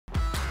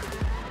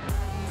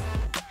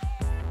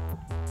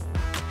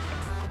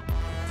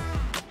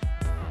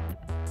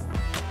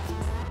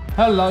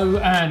Hello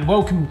and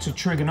welcome to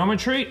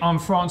TRIGGERnometry. I'm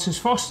Francis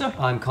Foster.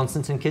 I'm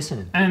Konstantin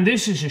Kisin. And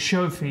this is a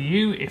show for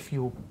you if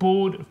you're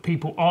bored of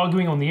people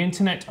arguing on the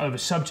internet over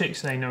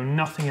subjects they know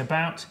nothing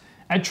about.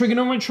 At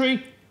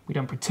TRIGGERnometry, we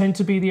don't pretend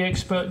to be the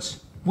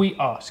experts, we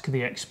ask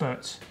the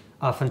experts.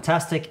 Our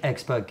fantastic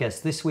expert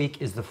guest this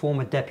week is the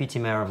former Deputy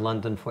Mayor of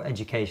London for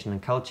Education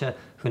and Culture,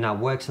 who now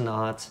works in the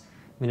arts,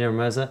 Munira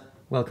Mirza.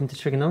 Welcome to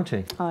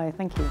TRIGGERnometry. Hi,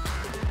 thank you.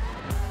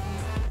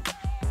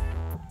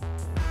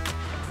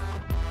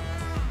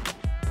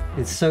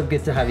 It's so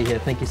good to have you here.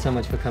 Thank you so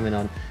much for coming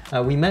on.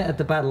 We met at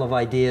the Battle of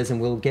Ideas and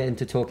we'll get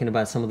into talking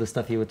about some of the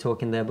stuff you were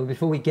talking there. But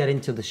before we get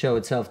into the show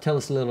itself, tell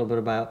us a little bit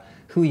about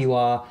who you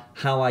are,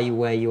 how are you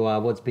where you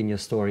are, what's been your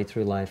story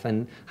through life,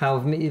 and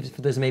how, if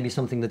there's maybe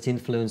something that's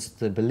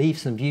influenced the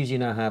beliefs and views you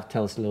now have,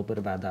 tell us a little bit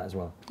about that as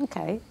well.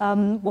 Okay.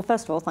 Well,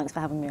 first of all, thanks for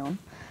having me on.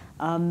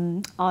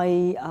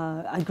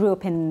 I grew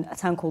up in a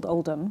town called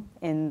Oldham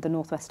in the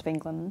northwest of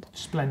England.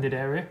 Splendid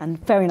area.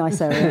 And very nice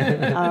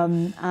area.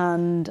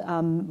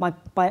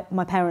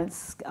 My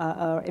parents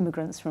are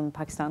immigrants from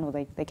Pakistan, or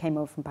they came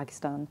over from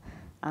Pakistan.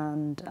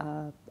 And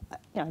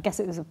I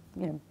guess it was a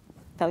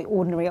fairly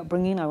ordinary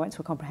upbringing. I went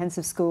to a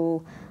comprehensive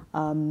school,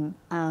 and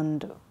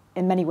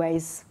in many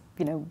ways,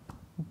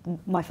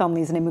 my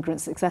family is an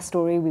immigrant success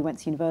story. We went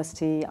to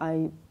university.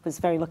 I was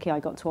very lucky I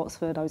got to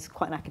Oxford. I was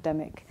quite an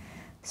academic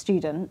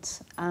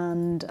student,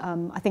 and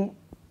I think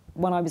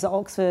when I was at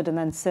Oxford and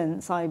then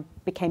since, I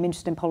became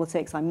interested in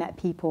politics. I met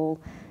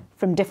people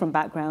from different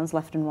backgrounds,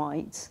 left and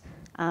right,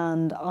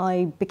 and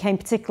I became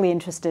particularly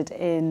interested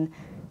in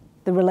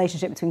the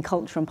relationship between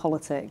culture and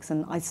politics,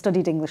 and I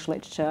studied English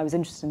literature. I was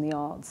interested in the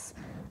arts,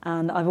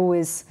 and I've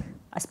always,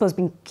 I suppose,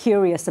 been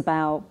curious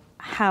about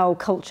how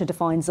culture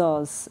defines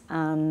us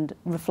and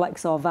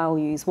reflects our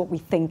values, what we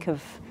think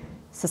of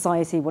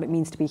society, what it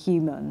means to be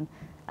human,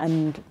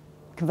 and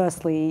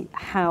conversely,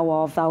 how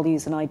our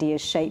values and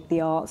ideas shape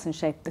the arts and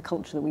shape the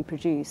culture that we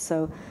produce.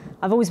 So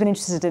I've always been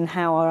interested in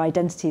how our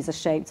identities are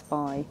shaped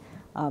by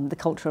the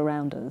culture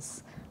around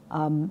us.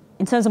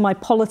 In terms of my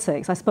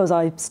politics, I suppose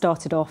I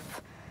started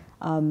off,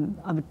 I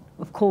would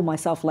have called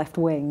myself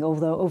left-wing,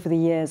 although over the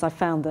years I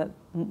found that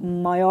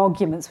my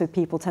arguments with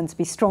people tend to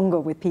be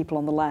stronger with people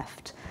on the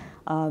left.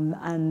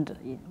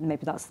 And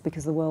maybe that's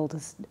because the world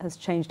has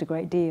changed a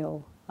great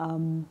deal.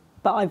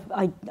 But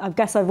I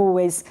guess I've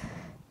always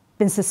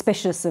been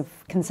suspicious of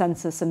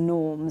consensus and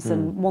norms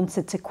and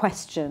wanted to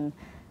question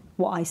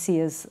what I see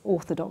as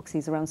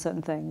orthodoxies around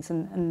certain things.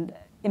 And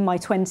in my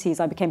 20s,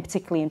 I became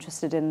particularly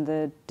interested in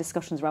the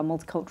discussions around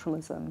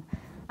multiculturalism.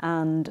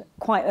 And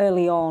quite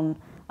early on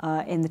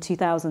in the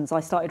 2000s,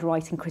 I started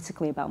writing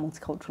critically about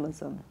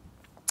multiculturalism.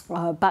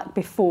 Back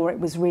before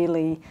it was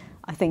really,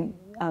 I think,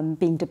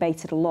 being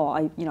debated a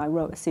lot, I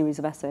wrote a series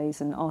of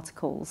essays and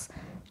articles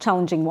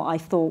challenging what I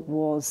thought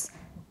was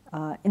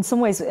in some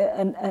ways,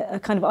 a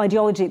kind of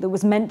ideology that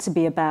was meant to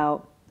be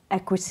about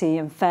equity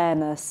and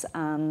fairness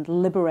and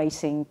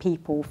liberating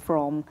people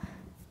from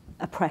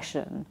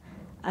oppression,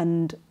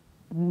 and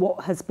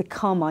what has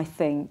become, I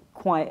think,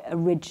 quite a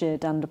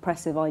rigid and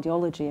oppressive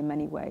ideology in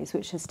many ways,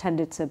 which has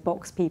tended to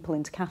box people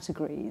into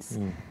categories.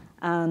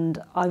 And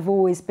I've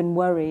always been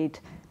worried,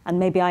 and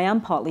maybe I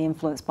am partly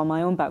influenced by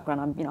my own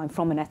background. I'm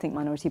from an ethnic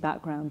minority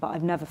background, but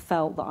I've never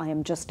felt that I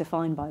am just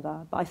defined by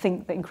that. But I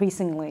think that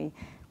increasingly,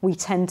 we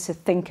tend to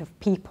think of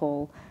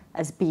people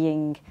as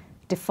being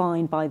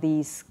defined by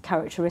these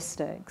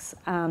characteristics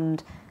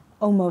and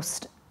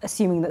almost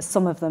assuming that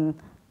some of them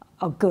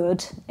are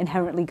good,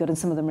 inherently good, and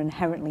some of them are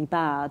inherently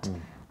bad.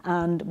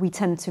 And we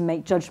tend to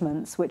make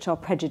judgments which are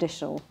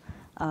prejudicial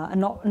and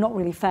not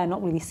really fair,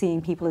 not really seeing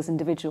people as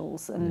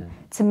individuals. And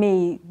to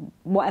me,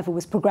 whatever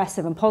was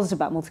progressive and positive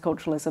about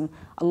multiculturalism,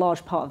 a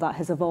large part of that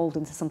has evolved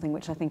into something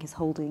which I think is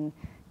holding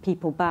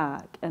people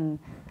back. And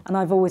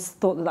I've always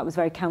thought that that was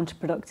very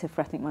counterproductive for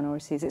ethnic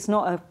minorities. It's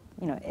not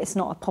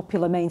a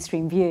popular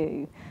mainstream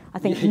view. I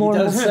think more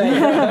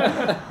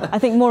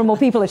and more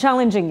people are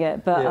challenging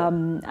it. But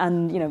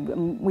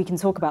and we can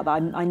talk about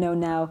that. I know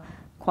now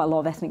quite a lot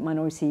of ethnic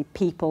minority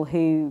people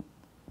who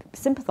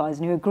sympathise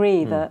and who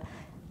agree that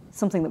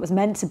something that was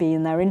meant to be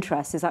in their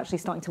interest is actually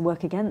starting to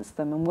work against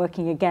them and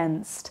working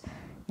against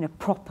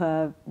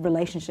proper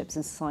relationships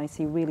in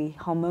society, really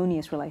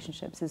harmonious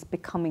relationships, is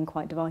becoming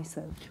quite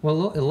divisive.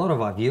 Well, a lot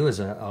of our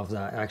viewers are of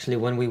that, actually.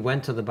 When we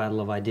went to the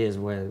Battle of Ideas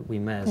where we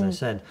met, as I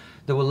said,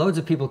 there were loads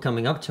of people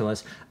coming up to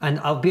us,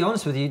 and I'll be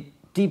honest with you,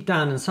 deep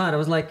down inside, I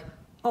was like,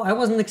 oh, I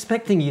wasn't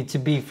expecting you to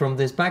be from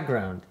this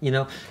background,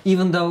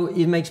 even though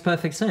it makes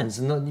perfect sense.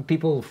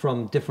 People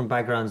from different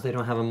backgrounds, they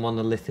don't have a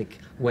monolithic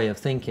way of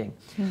thinking.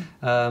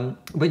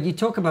 But you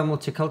talk about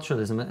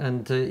multiculturalism,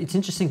 and it's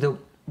interesting that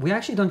we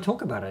actually don't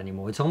talk about it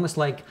anymore. It's almost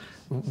like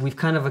we've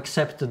kind of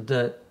accepted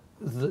that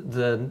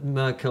the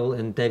Merkel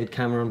and David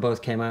Cameron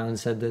both came out and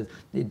said that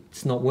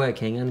it's not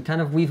working, and kind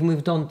of we've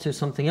moved on to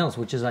something else,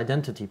 which is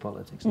identity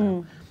politics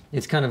now.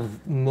 It's kind of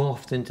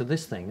morphed into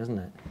this thing, isn't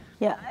it?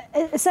 Yeah,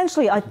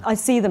 essentially I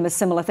see them as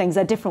similar things.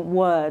 They're different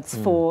words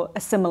for a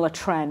similar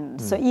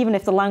trend. So even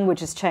if the language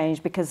has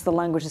changed because the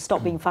language has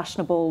stopped being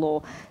fashionable,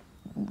 or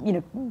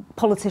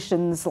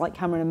politicians like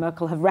Cameron and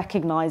Merkel have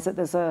recognised that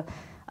there's a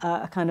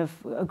kind of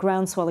a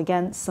groundswell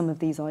against some of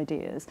these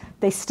ideas.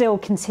 They still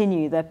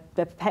continue, they're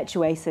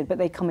perpetuated, but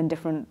they come in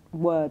different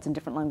words and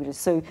different languages.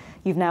 So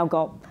you've now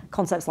got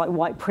concepts like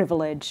white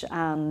privilege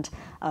and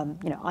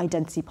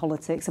identity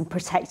politics and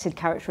protected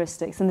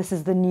characteristics, and this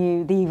is the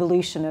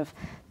evolution of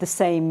the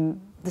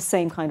same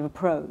kind of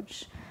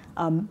approach.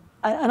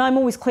 And I'm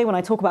always clear when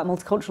I talk about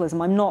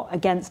multiculturalism, I'm not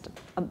against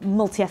a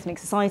multi-ethnic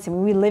society. I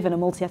mean, we live in a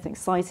multi-ethnic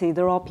society.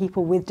 There are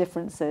people with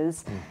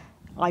differences.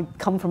 I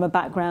come from a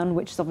background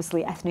which is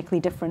obviously ethnically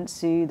different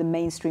to the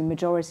mainstream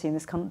majority in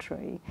this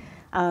country.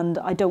 And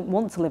I don't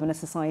want to live in a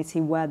society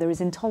where there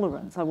is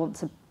intolerance. I want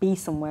to be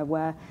somewhere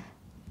where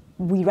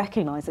we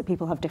recognise that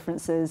people have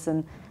differences,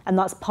 and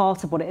that's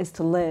part of what it is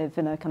to live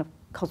in a kind of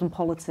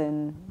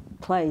cosmopolitan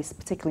place,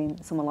 particularly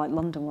in somewhere like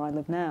London where I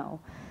live now.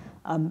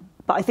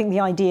 But I think the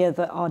idea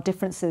that our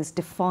differences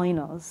define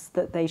us,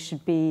 that they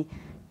should be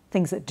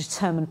things that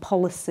determine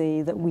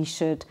policy, that we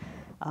should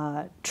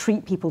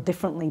treat people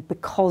differently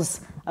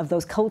because of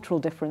those cultural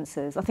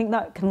differences, I think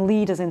that can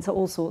lead us into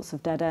all sorts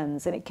of dead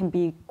ends, and it can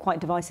be quite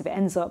divisive. It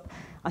ends up,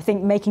 I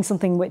think, making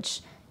something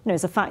which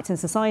is a fact in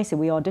society.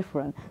 We are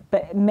different,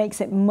 but it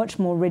makes it much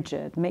more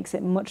rigid, makes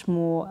it much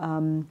more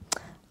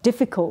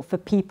difficult for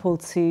people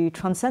to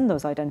transcend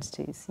those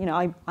identities.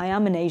 I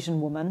am an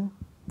Asian woman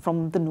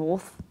from the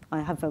north. I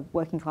have a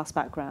working class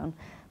background,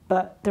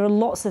 but there are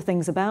lots of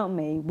things about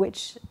me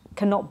which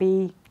cannot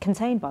be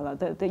contained by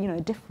that. They're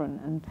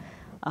different, and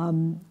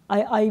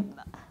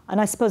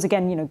I suppose,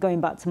 again, going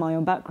back to my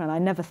own background, I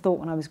never thought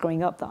when I was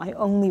growing up that I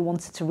only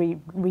wanted to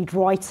read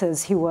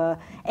writers who were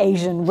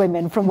Asian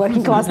women from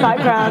working class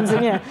backgrounds,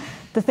 and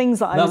the things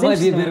that I was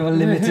interested in. That might be a bit of a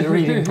limited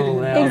reading pool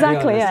there.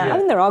 Exactly, yeah. I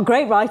mean, there are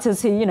great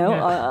writers who,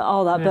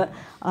 are that, but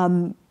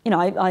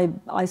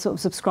I sort of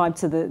subscribe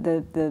to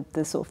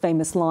the sort of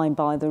famous line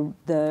by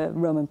the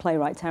Roman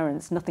playwright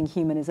Terence: "Nothing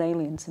human is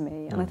alien to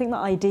me." And I think that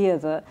idea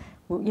that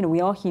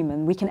we are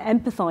human, we can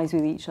empathise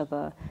with each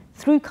other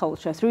through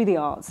culture, through the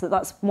arts.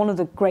 That's one of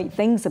the great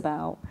things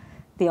about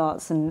the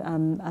arts, and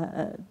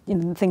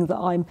the things that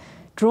I'm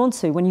drawn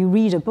to. When you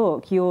read a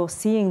book, you're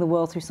seeing the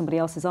world through somebody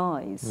else's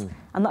eyes,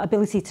 and that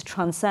ability to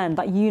transcend,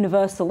 that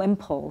universal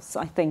impulse,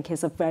 I think,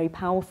 is a very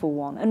powerful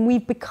one. And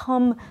we've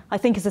become, I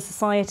think, as a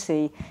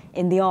society,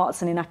 in the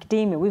arts and in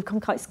academia, we've become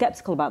quite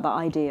sceptical about that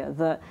idea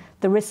that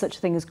there is such a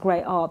thing as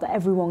great art that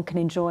everyone can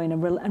enjoy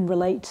and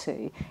relate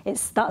to.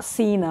 That's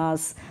seen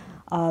as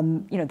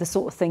the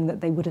sort of thing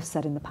that they would have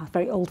said in the past,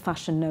 very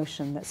old-fashioned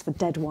notion that's for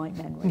dead white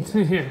men,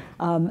 really.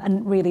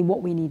 And really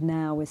what we need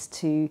now is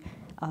to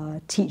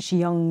teach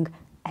young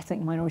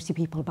ethnic minority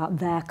people about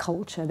their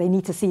culture. They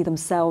need to see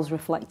themselves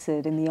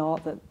reflected in the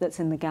art that's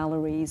in the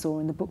galleries or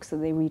in the books that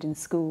they read in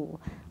school.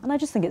 And I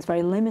just think it's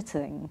very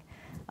limiting.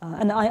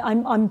 And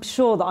I'm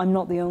sure that I'm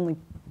not the only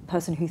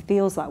person who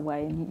feels that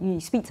way. And you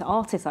speak to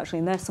artists, actually,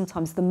 and they're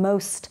sometimes the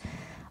most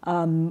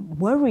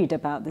worried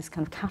about this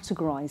kind of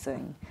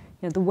categorising.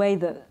 The way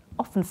that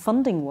often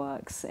funding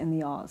works in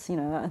the arts.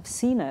 I've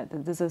seen it.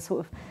 There's a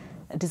sort of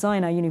a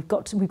designer. We've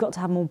got to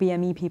have more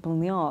BME people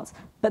in the arts,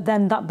 but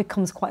then that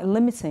becomes quite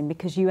limiting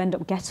because you end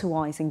up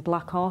ghettoising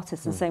black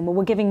artists and saying, well,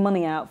 we're giving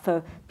money out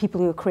for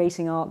people who are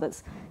creating art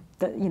that's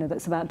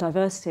about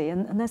diversity,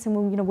 and they're saying,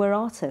 well, we're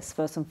artists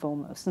first and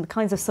foremost, and the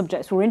kinds of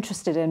subjects we're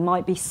interested in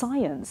might be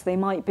science, they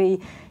might be,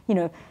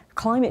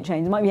 climate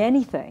change, it might be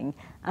anything.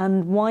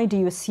 And why do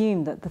you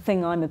assume that the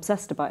thing I'm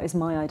obsessed about is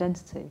my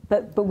identity?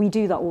 But we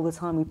do that all the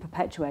time, we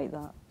perpetuate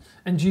that.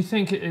 And do you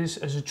think it is,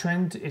 as a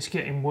trend, it's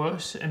getting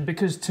worse? And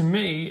because to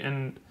me,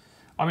 and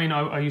I mean,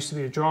 I used to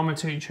be a drama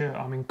teacher,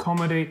 I'm in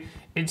comedy,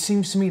 it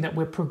seems to me that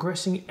we're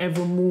progressing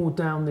ever more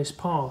down this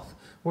path,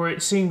 where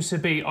it seems to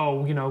be,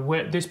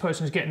 where this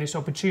person's getting this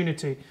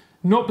opportunity,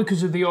 not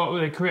because of the art that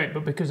they create,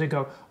 but because they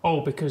go,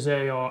 because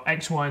they are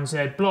X, Y, and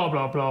Z, blah,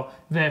 blah, blah,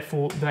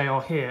 therefore they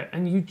are here.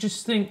 And you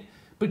just think,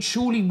 but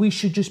surely we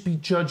should just be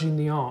judging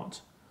the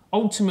art.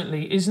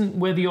 Ultimately, isn't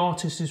where the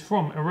artist is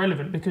from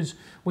irrelevant? Because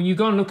when you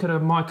go and look at a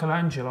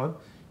Michelangelo,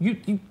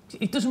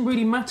 it doesn't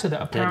really matter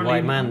that apparently... Dead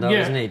white man, though,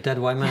 isn't he? Dead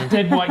white man.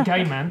 Dead white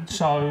gay man,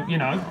 so,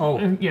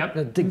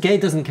 The gay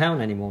doesn't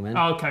count anymore, man.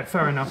 Okay,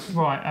 fair enough.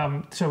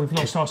 Right, so we've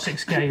lost our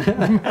 6 gay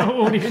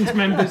audience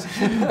members.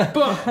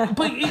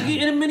 But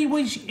in many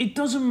ways, it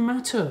doesn't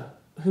matter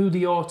who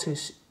the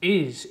artist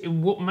is.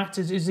 What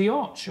matters is the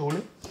art,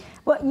 surely.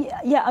 Well,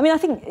 yeah, I mean, I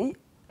think...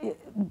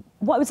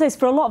 What I would say is,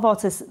 for a lot of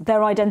artists,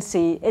 their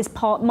identity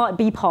might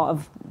be part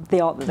of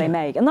the art that they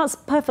make, and that's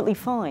perfectly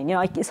fine.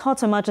 It's hard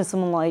to imagine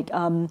someone like,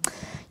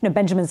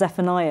 Benjamin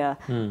Zephaniah.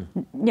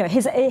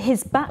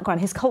 His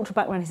background, his cultural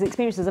background, his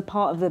experiences are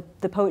part of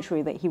the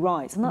poetry that he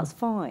writes, and that's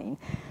fine.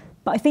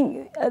 But I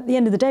think at the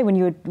end of the day, when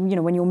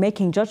you're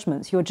making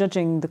judgments, you're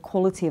judging the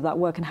quality of that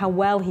work and how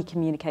well he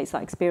communicates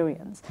that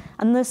experience.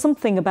 And there's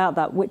something about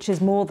that which is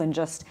more than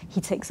just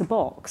he ticks a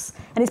box.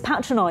 And it's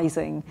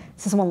patronising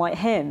to someone like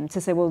him to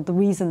say, well, the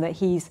reason that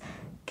he's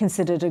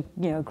considered a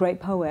great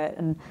poet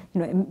and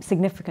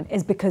significant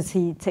is because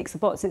he ticks the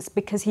box. It's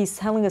because he's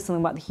telling us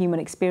something about the human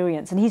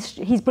experience, and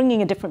he's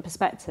bringing a different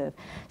perspective.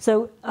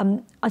 So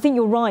I think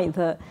you're right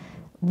that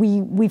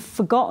we've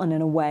forgotten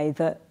in a way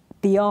that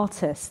the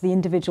artist, the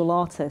individual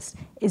artist,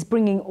 is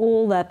bringing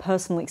all their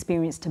personal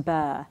experience to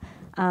bear,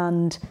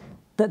 and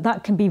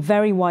that can be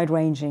very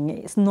wide-ranging.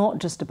 It's not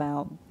just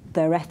about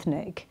their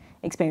ethnic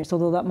experience,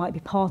 although that might be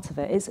part of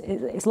it.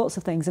 It's lots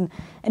of things. And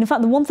in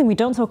fact, the one thing we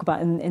don't talk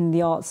about in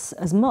the arts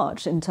as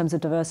much in terms of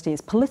diversity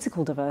is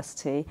political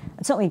diversity.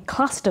 And certainly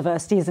class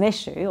diversity is an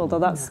issue, although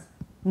that's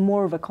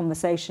more of a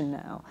conversation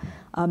now.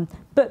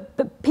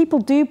 But people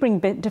do bring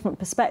different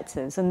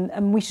perspectives,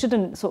 and we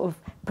shouldn't sort of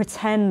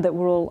pretend that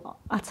we're all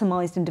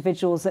atomized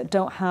individuals that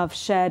don't have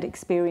shared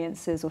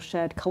experiences or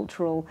shared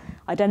cultural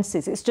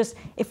identities. It's just,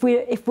 if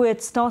we're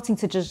starting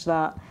to judge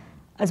that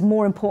as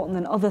more important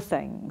than other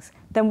things,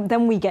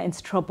 then we get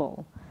into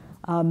trouble.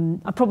 I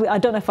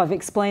don't know if I've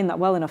explained that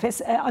well enough.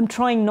 I'm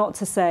trying not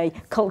to say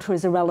culture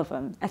is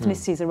irrelevant,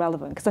 ethnicity is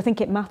irrelevant, because I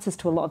think it matters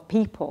to a lot of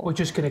people. We're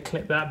just going to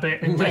clip that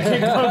bit and make it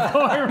go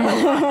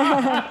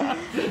viral.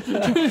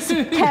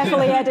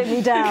 Carefully edit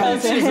me down.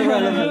 Culture is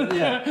irrelevant,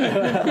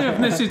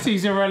 Ethnicity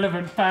is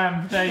irrelevant,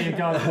 bam, there you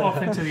go,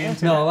 off into the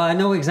internet. No, I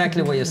know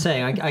exactly what you're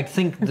saying. I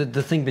think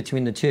the thing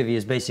between the two of you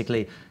is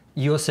basically,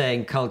 you're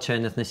saying culture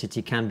and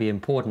ethnicity can be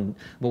important,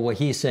 but what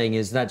he's saying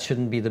is that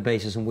shouldn't be the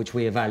basis on which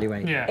we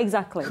evaluate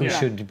Exactly. who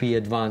should be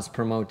advanced,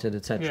 promoted,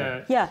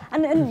 etc. Yeah,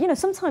 and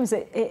sometimes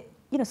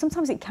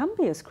sometimes it can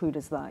be as crude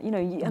as that.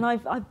 And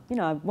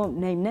I won't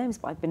name names,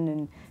 but I've been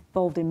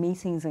involved in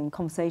meetings and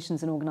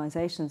conversations and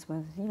organisations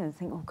where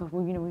think, oh God,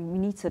 well, we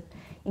need to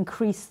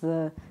increase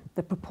the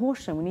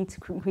proportion, we need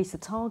to increase the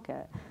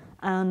target,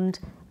 and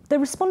they're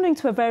responding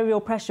to a very real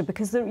pressure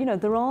because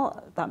there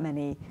are that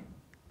many,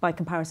 by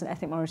comparison,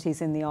 ethnic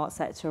minorities in the art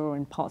sector or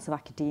in parts of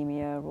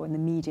academia or in the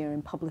media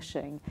and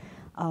publishing.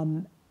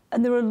 And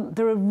there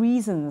are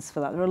reasons for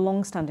that. There are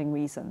long-standing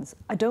reasons.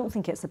 I don't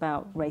think it's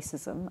about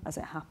racism, as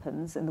it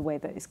happens, in the way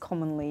that is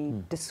commonly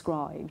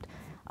described.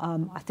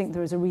 I think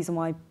there is a reason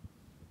why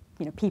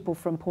people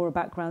from poorer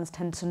backgrounds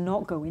tend to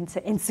not go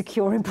into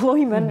insecure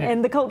employment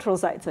in the cultural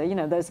sector.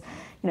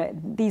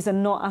 These are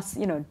not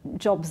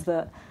jobs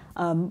that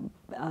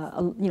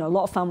a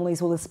lot of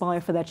families will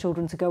aspire for their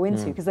children to go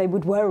into because they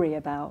would worry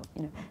about.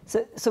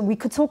 So we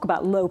could talk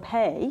about low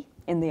pay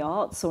in the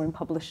arts or in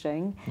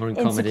publishing or in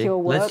insecure comedy.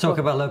 Work. Let's talk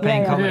about low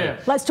pay in comedy. Yeah.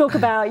 Let's talk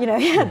about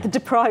the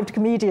deprived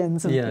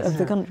comedians of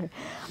the country.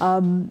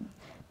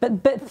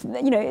 But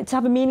to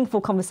have a meaningful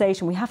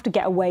conversation, we have to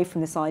get away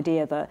from this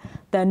idea that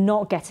they're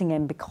not getting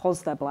in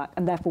because they're black,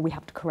 and therefore we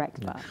have to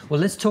correct that. Well,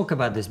 let's talk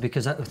about this,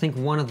 because I think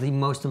one of the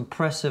most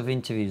impressive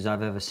interviews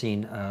I've ever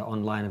seen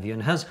online of you,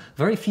 and has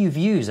very few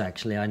views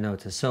actually, I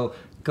noticed. So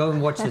go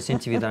and watch this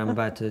interview that I'm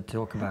about to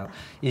talk about,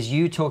 is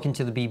you talking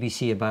to the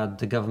BBC about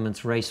the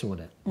government's race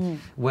audit,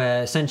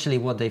 where essentially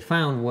what they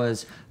found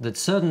was that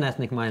certain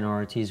ethnic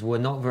minorities were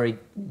not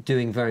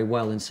doing very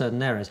well in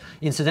certain areas.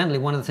 Incidentally,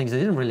 one of the things they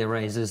didn't really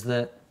raise is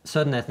that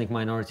certain ethnic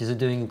minorities are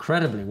doing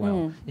incredibly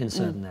well in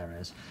certain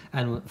areas.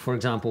 And for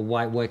example,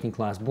 white working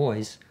class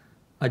boys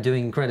are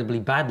doing incredibly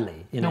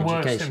badly in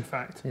education. Worst, in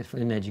fact.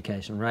 In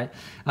education, right?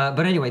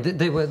 But anyway,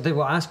 they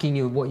were asking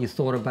you what you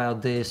thought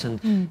about this, and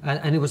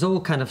it was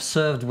all kind of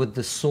served with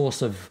the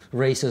source of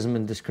racism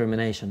and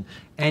discrimination.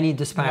 Any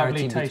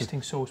disparity. Lovely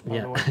tasting sauce,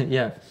 by the way.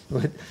 Yeah,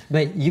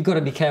 mate, you got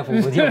to be careful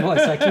with your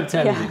voice. I keep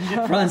telling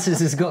you,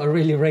 Francis has got a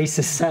really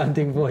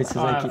racist-sounding voice.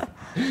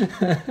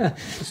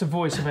 It's a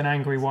voice of an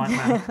angry white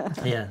man.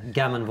 Yeah,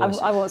 gammon voice.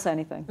 I won't say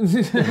anything.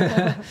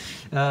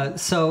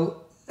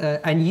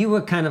 And you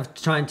were kind of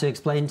trying to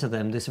explain to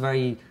them this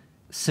very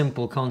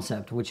simple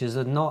concept, which is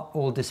that not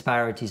all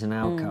disparities in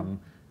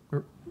outcome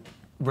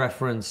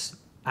reference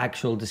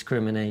actual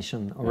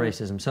discrimination or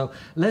racism. So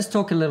let's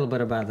talk a little bit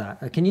about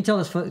that. Can you tell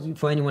us,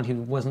 for anyone who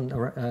wasn't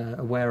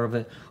aware of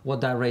it, what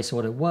that race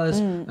audit was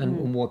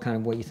and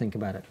what you think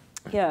about it?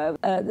 Yeah,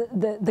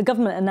 the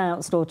government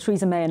announced, or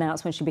Theresa May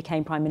announced when she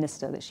became Prime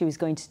Minister, that she was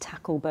going to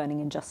tackle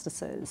burning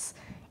injustices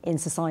in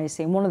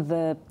society. And one of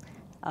the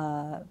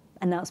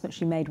announcement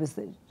she made was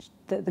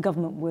that the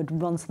government would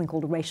run something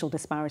called a racial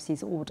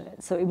disparities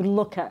audit. So it would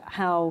look at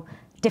how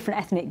different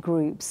ethnic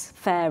groups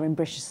fare in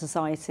British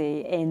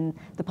society in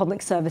the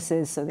public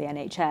services, so the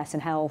NHS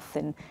and health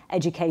and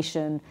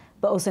education,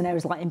 but also in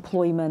areas like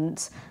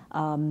employment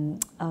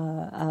and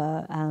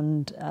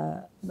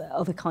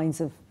other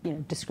kinds of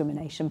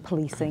discrimination,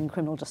 policing,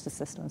 criminal justice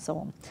system, and so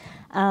on.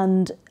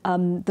 And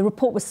the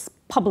report was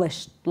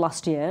published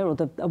last year, or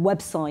a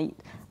website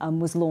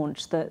was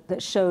launched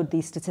that showed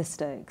these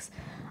statistics.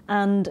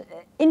 And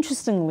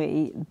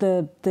interestingly,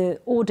 the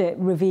audit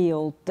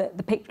revealed that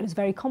the picture is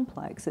very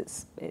complex.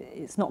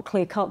 It's not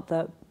clear-cut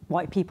that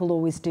white people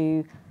always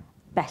do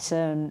better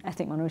and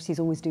ethnic minorities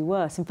always do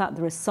worse. In fact,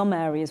 there are some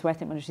areas where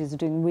ethnic minorities are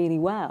doing really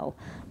well.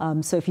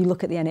 So if you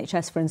look at the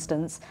NHS, for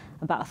instance,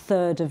 about a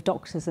third of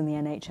doctors in the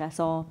NHS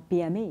are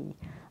BME,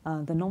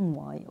 the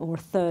non-white, or a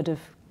third of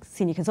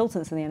senior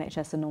consultants in the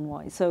NHS are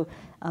non-white. So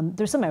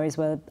there are some areas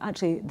where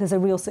actually there's a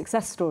real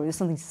success story, there's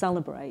something to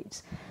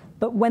celebrate.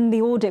 But when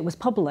the audit was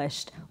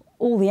published,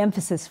 all the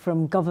emphasis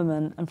from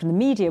government and from the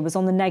media was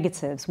on the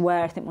negatives,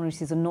 where ethnic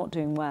minorities are not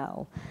doing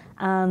well.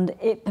 And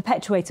it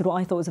perpetuated what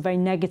I thought was a very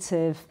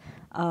negative,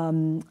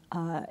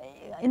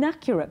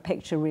 inaccurate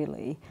picture,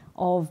 really,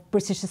 of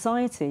British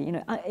society. You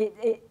know,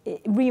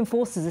 it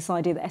reinforces this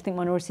idea that ethnic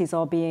minorities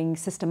are being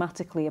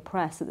systematically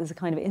oppressed, that there's a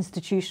kind of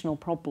institutional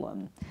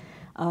problem.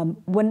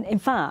 When, in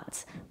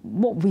fact,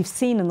 what we've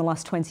seen in the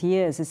last 20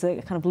 years is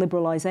a kind of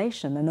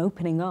liberalisation and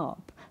opening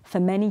up for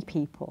many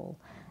people.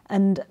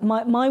 And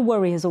my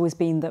worry has always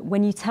been that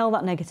when you tell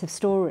that negative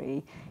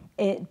story,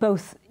 it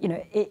both, you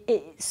know,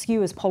 it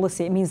skewers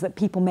policy. It means that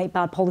people make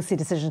bad policy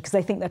decisions because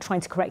they think they're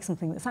trying to correct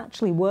something that's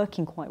actually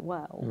working quite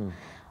well. Mm.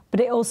 But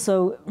it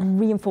also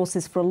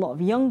reinforces for a lot of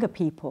younger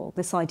people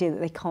this idea that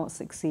they can't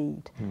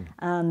succeed. Mm.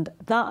 And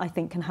that, I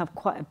think, can have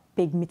quite a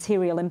big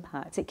material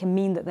impact. It can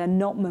mean that they're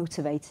not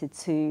motivated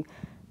to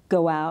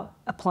go out,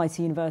 apply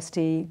to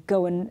university,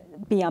 go and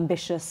be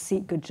ambitious,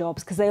 seek good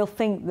jobs, because they'll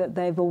think that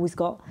they've always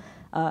got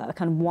a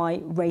kind of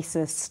white,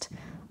 racist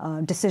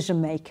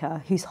decision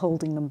maker who's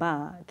holding them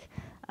back.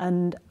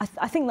 And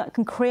I think that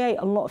can create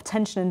a lot of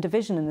tension and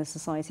division in the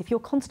society. If you're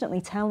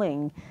constantly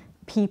telling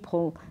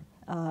people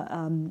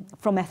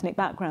from ethnic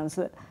backgrounds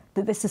that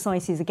this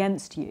society is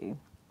against you,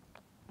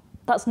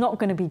 that's not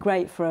going to be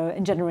great for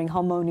engendering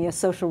harmonious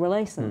social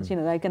relations. You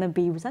know, they're going to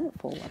be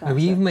resentful about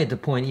You've made the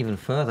point even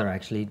further,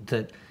 actually,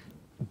 that,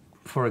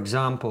 for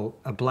example,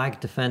 a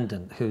black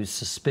defendant who's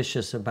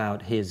suspicious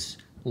about his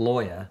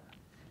lawyer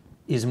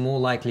is more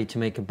likely to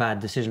make a bad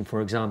decision,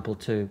 for example,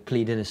 to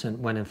plead innocent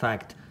when in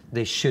fact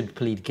they should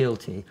plead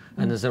guilty.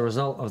 And as a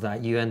result of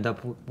that, you end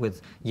up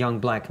with young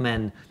black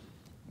men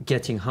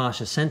getting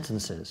harsher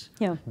sentences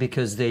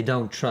because they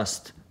don't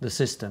trust the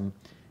system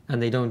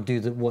and they don't do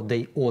what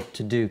they ought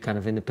to do, kind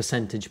of in a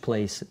percentage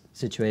place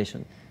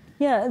situation.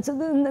 Yeah, so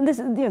this,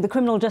 you know, the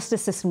Criminal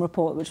Justice System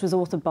report, which was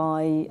authored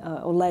by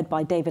or led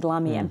by David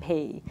Lammy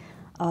MP,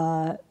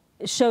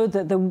 showed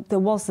that there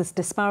was this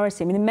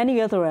disparity. I mean, in many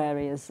other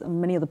areas,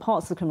 and many other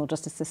parts of the criminal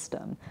justice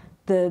system,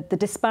 the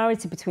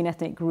disparity between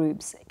ethnic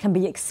groups can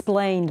be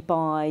explained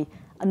by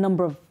a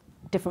number of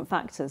different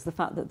factors. The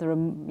fact that there are,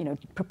 you know,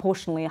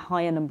 proportionally a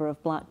higher number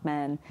of black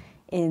men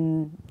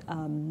in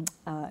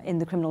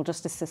the criminal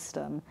justice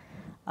system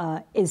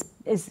is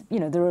you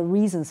know, there are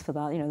reasons for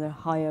that. You know, there are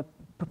higher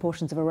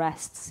proportions of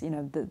arrests. You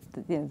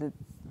know,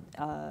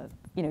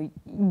 you know,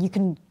 you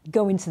can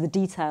go into the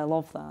detail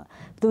of that.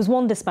 But there was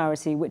one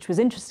disparity which was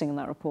interesting in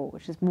that report,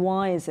 which is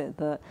why is it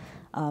that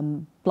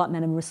black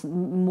men are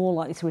more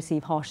likely to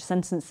receive harsh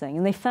sentencing?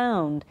 And they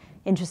found,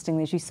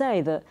 interestingly, as you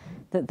say, that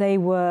they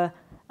were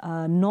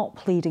not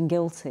pleading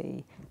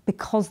guilty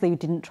because they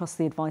didn't trust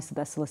the advice of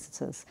their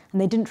solicitors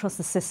and they didn't trust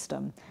the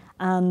system.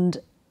 And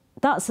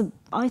that's,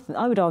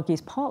 I would argue,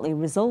 is partly a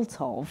result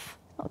of,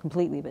 not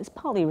completely, but it's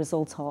partly a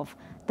result of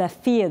their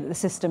fear that the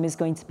system is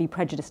going to be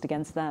prejudiced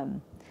against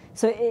them.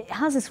 So it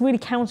has this really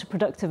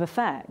counterproductive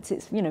effect.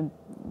 It's, you know,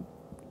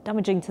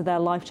 damaging to their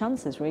life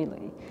chances,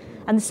 really.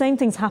 And the same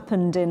thing's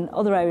happened in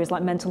other areas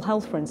like mental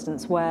health, for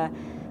instance, where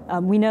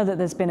we know that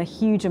there's been a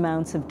huge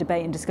amount of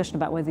debate and discussion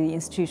about whether there's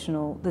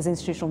institutional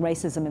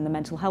racism in the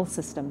mental health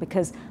system,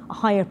 because a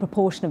higher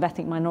proportion of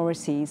ethnic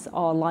minorities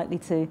are likely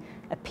to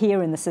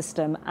appear in the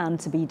system and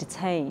to be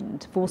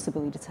detained,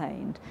 forcibly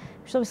detained,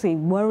 which is obviously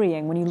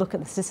worrying when you look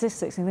at the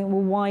statistics and think, well,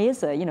 why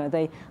is it? You know, are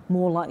they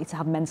more likely to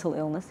have mental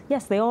illness?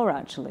 Yes, they are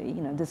actually.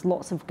 You know, there's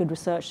lots of good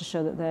research to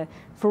show that they're,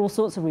 for all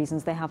sorts of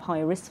reasons, they have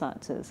higher risk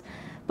factors.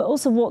 But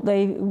also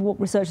what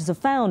researchers have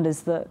found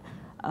is that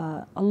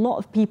a lot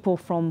of people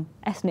from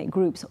ethnic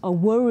groups are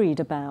worried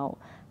about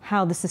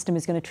how the system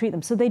is going to treat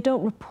them. So they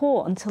don't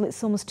report until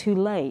it's almost too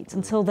late,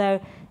 until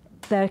their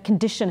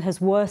condition has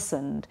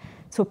worsened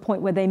to a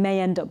point where they may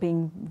end up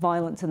being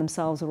violent to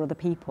themselves or other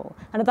people.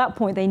 And at that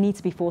point, they need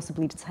to be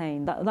forcibly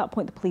detained. At that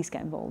point, the police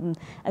get involved.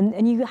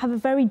 And you have a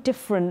very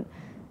different,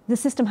 the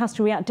system has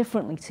to react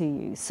differently to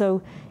you.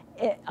 So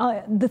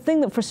the thing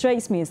that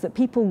frustrates me is that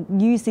people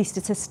use these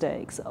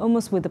statistics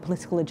almost with a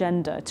political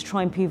agenda to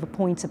try and prove a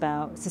point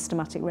about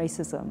systematic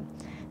racism.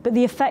 But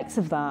the effect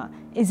of that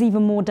is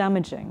even more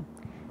damaging.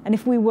 And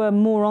if we were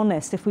more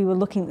honest, if we were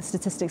looking at the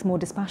statistics more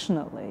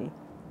dispassionately,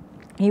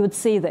 you would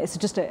see that it's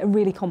just a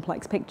really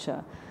complex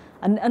picture.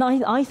 And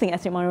I think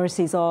ethnic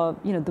minorities are,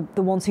 you know,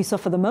 the ones who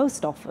suffer the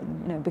most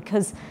often, you know,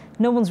 because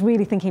no one's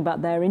really thinking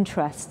about their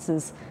interests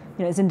as,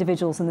 you know, as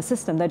individuals in the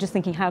system. They're just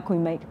thinking, how can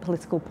we make a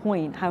political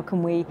point? How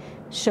can we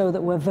show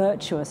that we're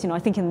virtuous? You know, I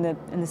think in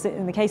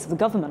the case of the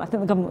government, I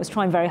think the government was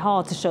trying very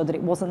hard to show that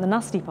it wasn't the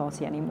nasty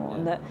party anymore,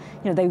 and that,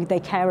 you know, they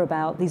care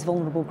about these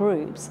vulnerable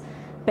groups.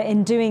 But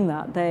in doing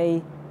that,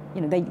 they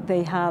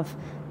have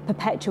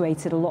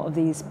perpetuated a lot of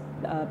these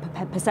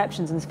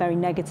perceptions and this very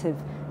negative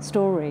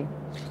story.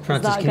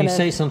 Francis, can you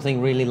say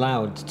something really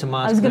loud to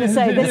Mark? I was going to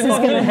say, this is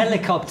going to...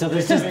 helicopter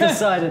that's just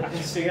decided.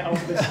 See it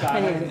over the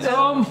sky.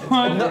 Oh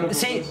my No,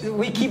 see,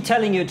 we keep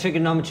telling you at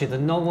Trigonometry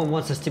that no one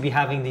wants us to be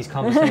having these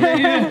conversations.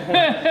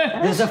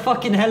 There's a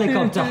fucking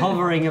helicopter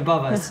hovering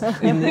above us.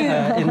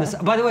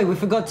 By the way, we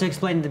forgot to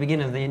explain at the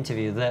beginning of the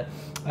interview that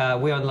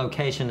we're on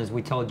location, as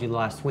we told you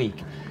last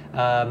week.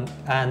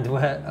 And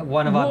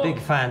one of our big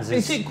fans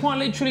is it quite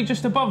literally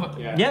just above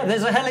it? Yeah,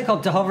 there's a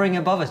helicopter hovering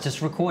above us,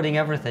 just recording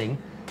everything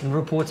and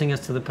reporting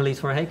us to the police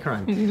for a hate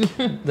crime.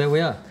 There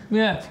we are.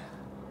 Yeah.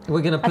 I think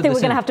we're going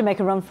to have to make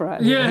a run for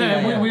it.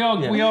 Yeah.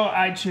 We are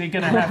actually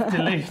going to have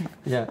to leave.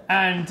 Yeah.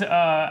 And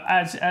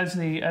as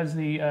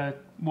the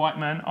white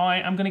man,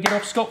 I am going to get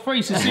off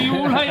scot-free. So see you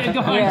all later,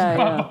 guys.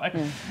 Bye-bye.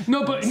 Yeah.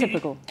 No, but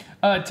typical.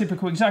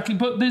 Typical, exactly.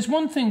 But there's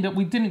one thing that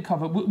we didn't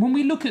cover. When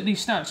we look at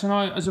these stats, and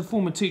I, as a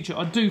former teacher,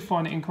 I do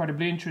find it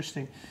incredibly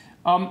interesting,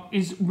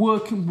 is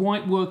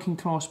white working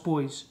class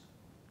boys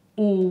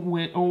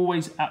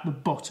always at the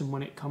bottom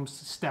when it comes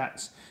to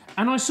stats.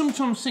 And I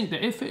sometimes think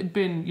that if it had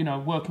been,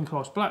 working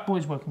class black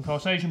boys, working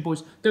class Asian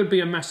boys, there would be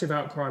a massive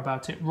outcry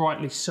about it,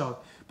 rightly so.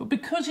 But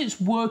because it's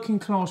working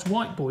class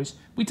white boys,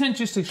 we tend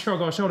just to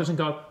shrug our shoulders and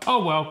go,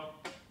 oh, well,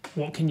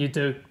 what can you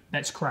do?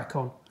 Let's crack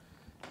on.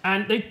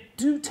 And they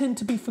do tend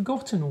to be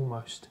forgotten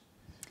almost.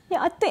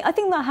 Yeah, I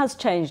think that has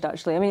changed,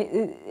 actually. I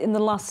mean, in the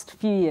last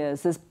few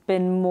years, there's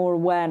been more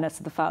awareness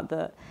of the fact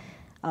that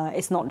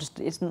it's not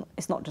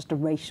just a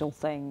racial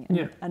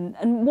thing.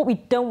 And what we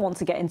don't want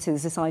to get into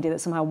is this idea that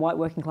somehow white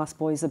working class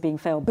boys are being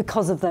failed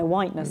because of their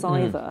whiteness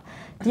either.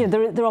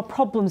 There are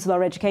problems with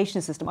our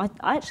education system.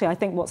 I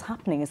think what's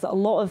happening is that a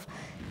lot of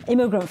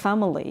immigrant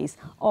families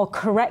are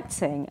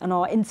correcting and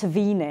are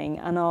intervening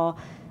and are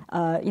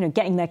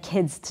getting their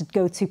kids to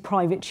go to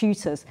private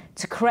tutors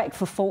to correct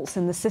for faults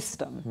in the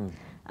system.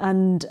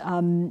 And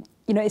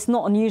it's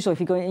not unusual if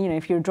you go,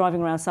 if you're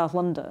driving around South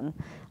London,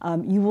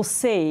 you will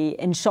see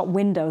in shop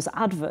windows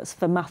adverts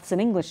for maths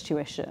and English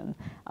tuition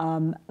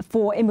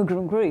for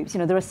immigrant groups.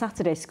 There are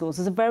Saturday schools.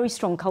 There's a very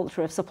strong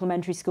culture of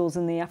supplementary schools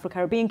in the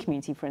Afro-Caribbean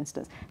community, for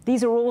instance.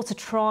 These are all to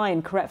try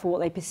and correct for what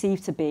they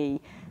perceive to be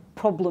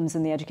problems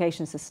in the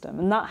education system,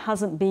 and that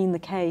hasn't been the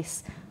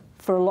case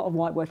for a lot of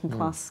white working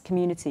class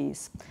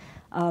communities.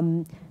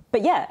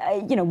 But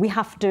we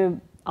have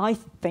to. I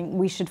think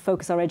we should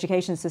focus our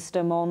education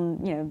system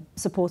on,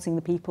 supporting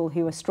the people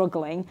who are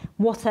struggling,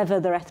 whatever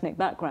their ethnic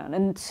background.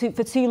 And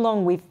for too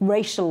long, we've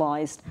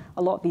racialised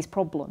a lot of these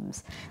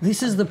problems.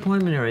 This is the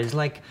point, Munira. It's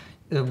like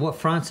what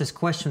Francis'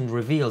 question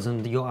reveals,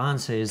 and your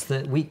answer is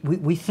that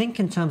we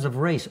think in terms of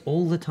race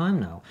all the time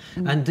now.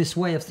 And this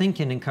way of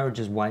thinking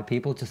encourages white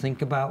people to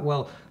think about,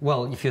 well,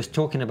 if you're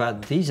talking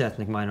about these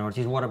ethnic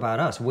minorities, what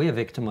about us? We're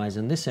victimised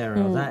in this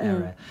area or that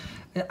area.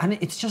 And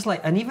it's just like,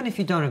 and even if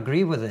you don't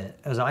agree with it,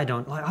 as I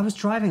don't, like I was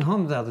driving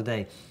home the other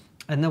day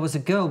and there was a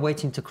girl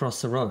waiting to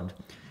cross the road.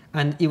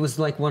 And it was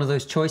like one of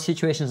those choice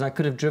situations. I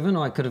could have driven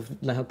or I could have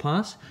let her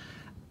pass.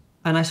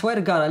 And I swear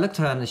to God, I looked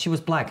at her and she was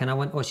black and I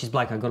went, oh, she's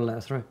black, I've got to let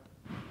her through.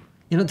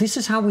 This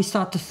is how we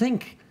start to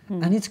think.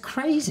 And it's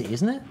crazy,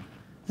 isn't it?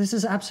 This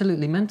is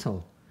absolutely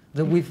mental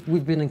that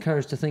we've been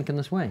encouraged to think in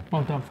this way.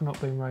 Well done for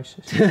not being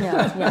racist.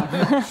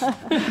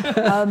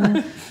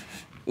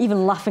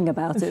 Even laughing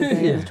about it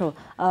is trouble.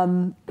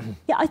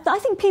 I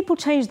think people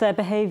change their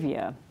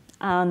behaviour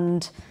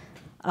and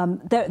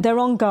they're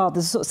on guard.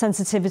 There's a sort of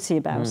sensitivity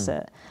about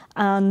it,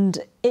 and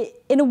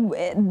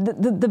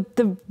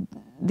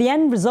the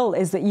end result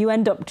is that you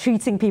end up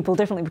treating people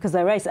differently because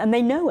they're racist, and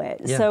they know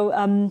it. Yeah.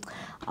 So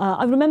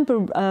I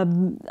remember,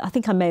 I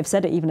think I may have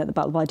said it even at the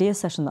Battle of Ideas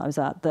session that I was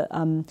at, that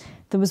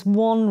there was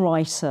one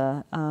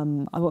writer,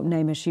 I won't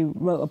name her, she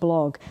wrote a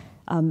blog,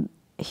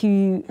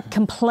 who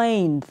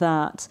complained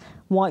that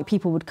white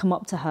people would come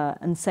up to her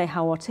and say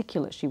how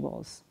articulate she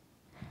was.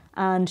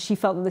 And she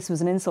felt that this was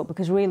an insult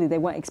because really they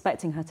weren't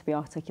expecting her to be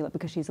articulate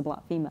because she's a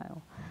black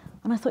female.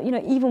 And I thought,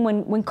 even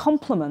when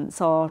compliments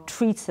are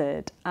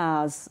treated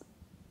as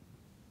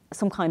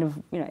some kind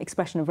of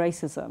expression of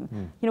racism,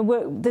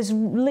 there's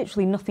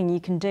literally nothing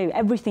you can do,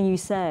 everything you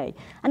say.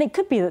 And it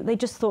could be that they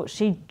just thought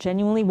she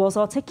genuinely was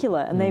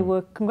articulate and they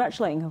were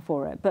congratulating her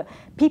for it. But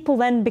people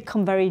then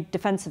become very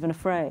defensive and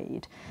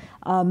afraid.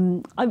 I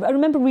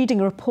remember reading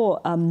a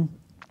report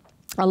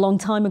a long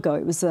time ago.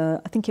 It was I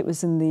think it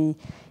was a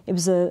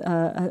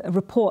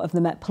report of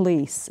the Met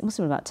Police. It must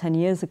have been about 10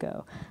 years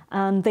ago,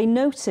 and they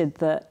noted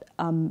that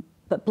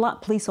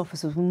black police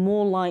officers were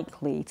more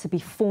likely to be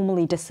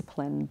formally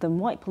disciplined than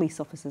white police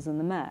officers in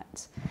the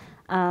Met.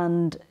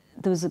 And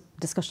there was a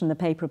discussion in the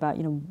paper about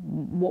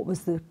what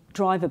was the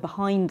driver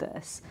behind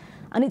this.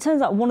 And it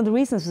turns out one of the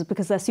reasons was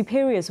because their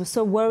superiors were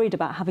so worried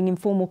about having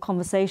informal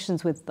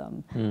conversations with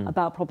them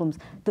about problems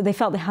that they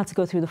felt they had to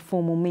go through the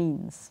formal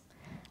means.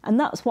 And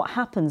that's what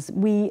happens.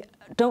 We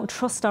don't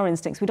trust our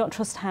instincts. We don't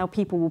trust how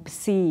people will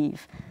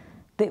perceive.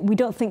 We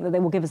don't think that they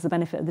will give us the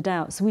benefit of the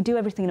doubt. So we do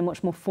everything in a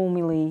much more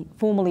formally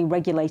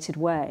regulated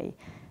way.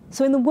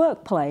 So in the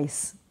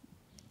workplace,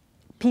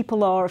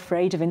 people are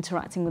afraid of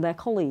interacting with their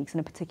colleagues in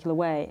a particular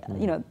way.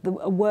 You know,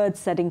 a word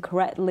said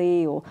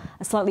incorrectly or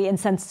a slightly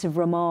insensitive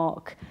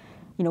remark,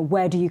 you know,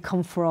 where do you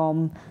come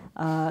from,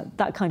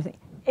 that kind of thing,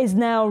 is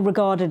now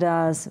regarded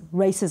as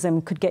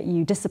racism, could get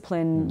you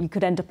discipline, you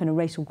could end up in a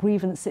racial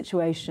grievance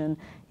situation.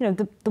 You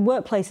know, the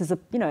workplace is,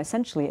 you know,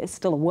 essentially it's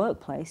still a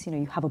workplace. You know,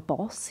 you have a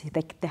boss,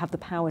 they have the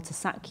power to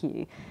sack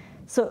you.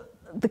 So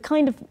the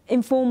kind of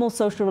informal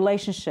social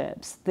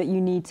relationships that you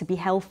need to be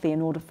healthy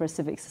in order for a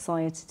civic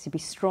society to be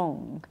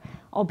strong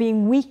are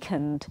being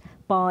weakened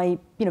by,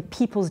 you know,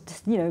 people's,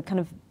 you know, kind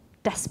of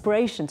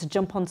desperation to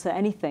jump onto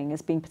anything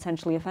as being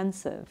potentially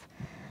offensive.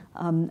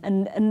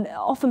 And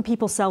often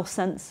people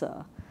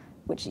self-censor,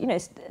 which, you know,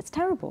 it's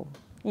terrible.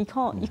 You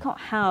can't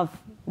have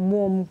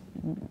warm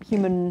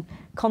human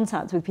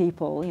contact with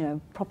people, you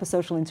know, proper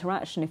social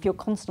interaction if you're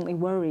constantly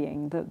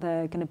worrying that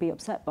they're going to be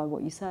upset by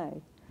what you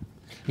say.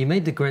 You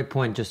made the great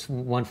point, just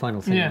one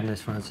final thing on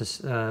this,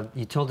 Francis.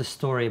 You told a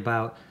story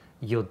about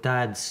your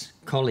dad's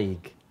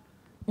colleague.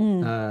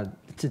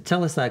 To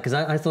tell us that, because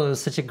I thought it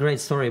was such a great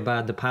story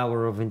about the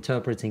power of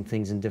interpreting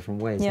things in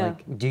different ways. Yeah.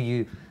 Like, do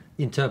you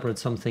interpret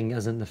something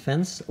as an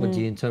offense, or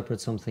do you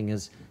interpret something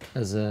as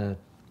a,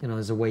 you know,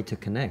 as a way to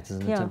connect, as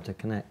an attempt to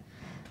connect?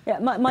 Yeah,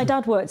 my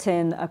dad worked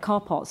in a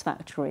car parts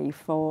factory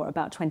for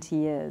about 20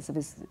 years of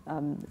his,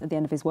 at the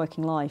end of his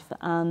working life,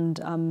 and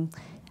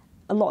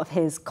a lot of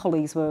his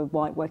colleagues were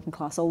white working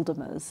class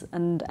aldermers,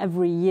 and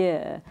every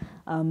year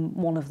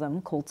one of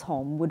them, called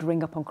Tom, would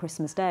ring up on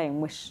Christmas Day and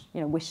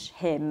wish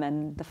him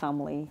and the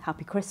family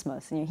happy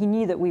Christmas. And, you know, he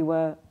knew that we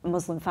were a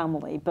Muslim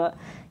family, but,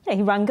 you know,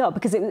 he rang up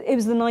because it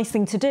was the nice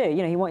thing to do.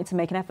 You know, he wanted to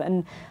make an effort,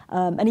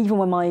 and even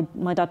when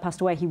my dad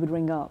passed away, he would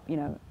ring up, you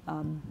know,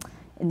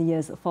 in the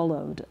years that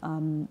followed,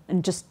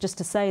 and just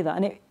to say that.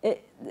 And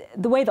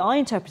the way that I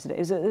interpreted it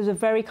was a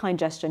very kind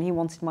gesture, and he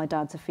wanted my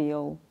dad to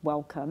feel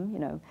welcome. You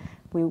know,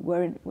 we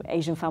were an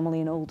Asian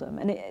family in Oldham,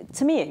 and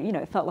to me, you know,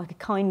 it felt like a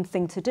kind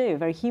thing to do, a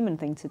very human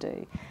thing to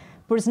do.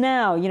 Whereas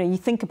now, you know, you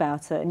think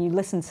about it and you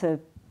listen to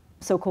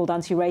so-called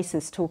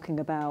anti-racists talking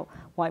about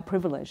white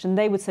privilege, and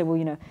they would say, well,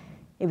 you know,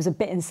 it was a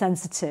bit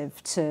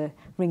insensitive to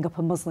ring up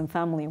a Muslim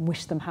family and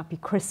wish them happy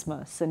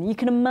Christmas. And you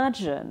can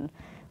imagine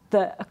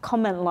that a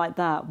comment like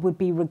that would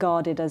be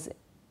regarded as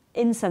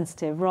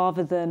insensitive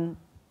rather than,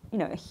 you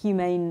know, a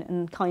humane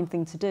and kind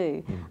thing to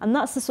do. And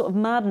that's the sort of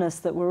madness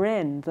that we're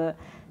in, that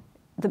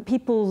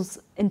people's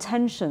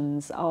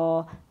intentions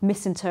are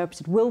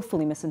misinterpreted,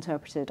 willfully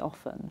misinterpreted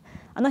often.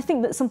 And I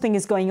think that something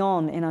is going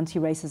on in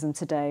anti-racism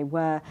today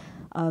where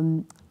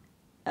I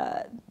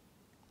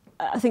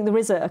think there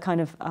is a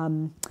kind of,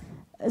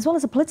 as well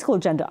as a political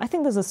agenda, I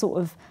think there's a sort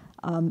of,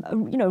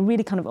 you know,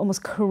 really kind of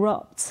almost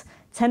corrupt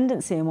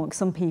tendency amongst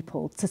some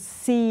people to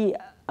see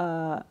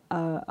a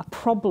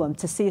problem,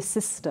 to see a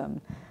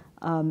system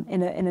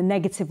in a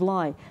negative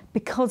light,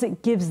 because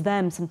it gives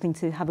them something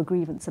to have a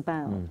grievance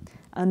about.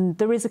 And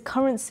there is a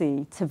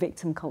currency to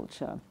victim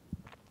culture.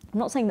 I'm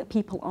not saying that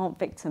people aren't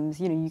victims.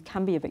 You know, you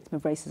can be a victim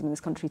of racism in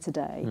this country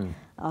today.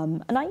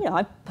 And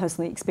I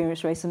personally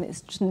experienced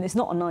racism. It's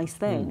not a nice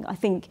thing. I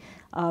think,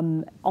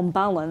 on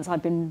balance,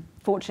 I've been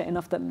fortunate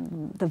enough that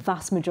the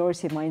vast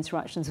majority of my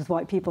interactions with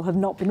white people have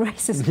not been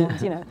racist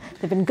ones. You know,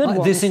 they've been good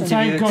ones. This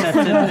interview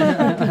accepted.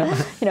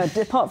 You know,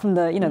 apart from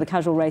the the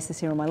casual racist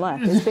here on my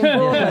left, it's been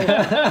broadly.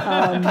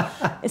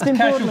 It's been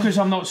casual because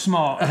I'm not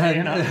smart.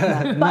 You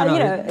know. But you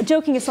know,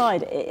 joking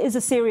aside, it is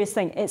a serious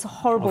thing. It's a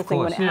horrible thing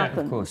when it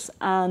happens. Of course.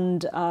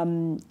 And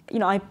you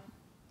know,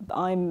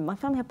 my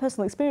family have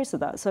personal experience of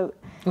that. So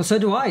well, so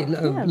do I.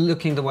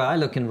 Looking the way I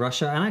look in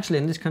Russia, and actually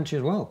in this country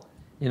as well.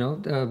 You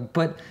know,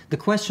 but the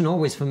question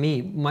always for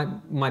me,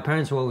 my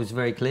parents were always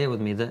very clear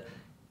with me that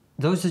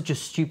those are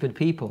just stupid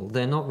people.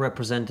 They're not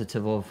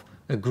representative of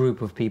a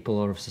group of people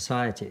or of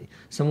society.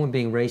 Someone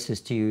being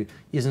racist to you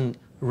isn't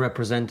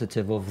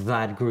representative of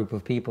that group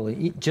of people,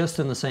 just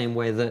in the same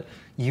way that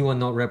you are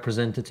not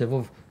representative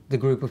of the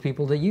group of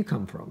people that you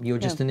come from. You're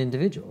just an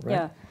individual, right?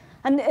 Yeah,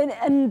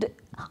 and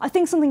I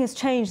think something has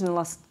changed in the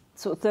last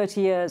sort of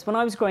 30 years. When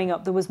I was growing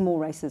up, there was more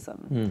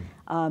racism.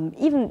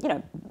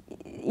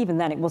 Even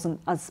then, it wasn't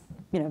as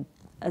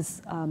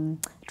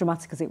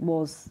dramatic as it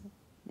was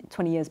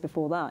 20 years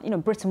before that. You know,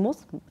 Britain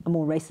was a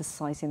more racist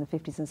society in the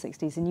 50s and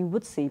 60s, and you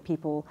would see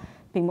people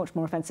being much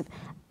more offensive.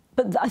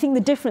 But I think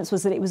the difference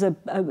was that it was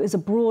a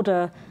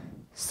broader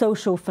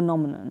social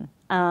phenomenon,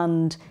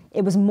 and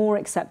it was more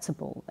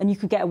acceptable, and you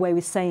could get away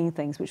with saying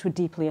things which were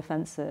deeply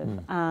offensive.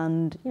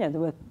 And you know,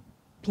 there were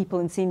people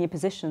in senior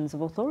positions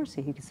of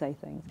authority who could say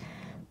things.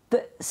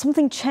 But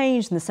something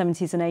changed in the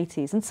 70s and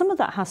 80s, and some of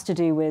that has to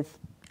do with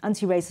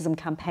anti-racism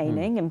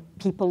campaigning and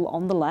people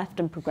on the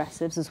left and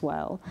progressives as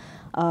well.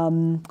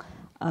 And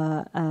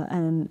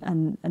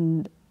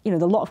you know,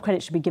 a lot of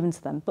credit should be given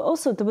to them. But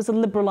also there was a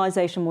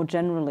liberalisation more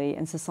generally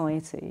in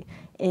society,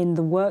 in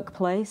the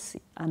workplace,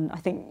 and I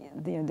think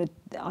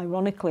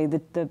ironically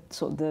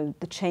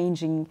the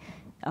changing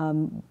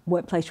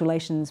workplace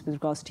relations with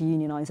regards to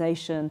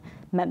unionisation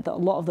meant that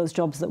a lot of those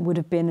jobs that would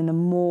have been in a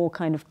more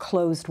kind of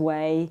closed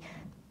way,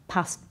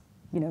 past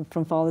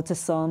from father to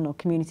son or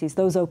communities,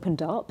 those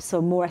opened up.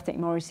 So more ethnic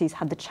minorities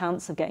had the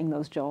chance of getting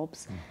those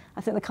jobs.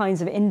 I think the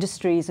kinds of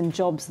industries and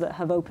jobs that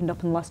have opened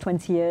up in the last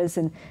 20 years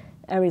in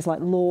areas like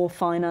law,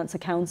 finance,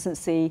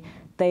 accountancy,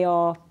 they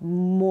are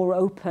more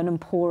open and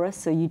porous,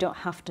 so you don't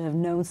have to have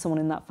known someone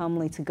in that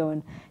family to go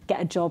and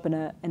get a job in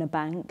a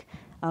bank.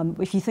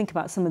 If you think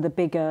about some of the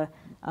bigger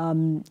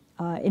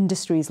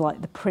industries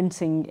like the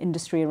printing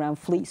industry around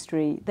Fleet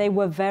Street, they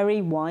were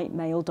very white,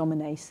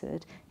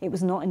 male-dominated. It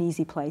was not an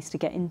easy place to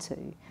get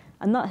into.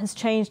 And that has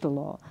changed a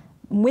lot.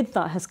 And with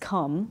that has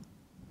come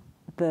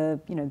the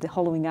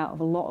hollowing out of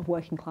a lot of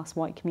working-class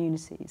white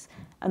communities.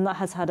 And that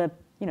has had a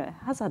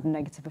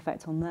negative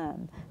effect on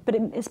them. But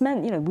it's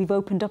meant, we've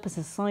opened up as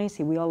a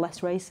society, we are less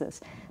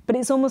racist. But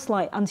it's almost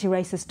like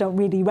anti-racists don't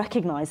really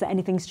recognise that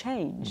anything's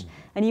changed.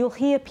 And you'll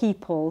hear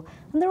people,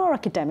 and there are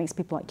academics,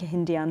 people like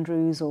Kehinde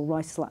Andrews or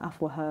writers like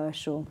Afua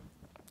Hirsch or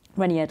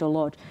Rennie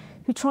Eddo-Lodge,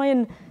 who try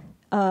and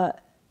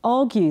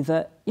argue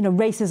that,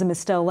 racism is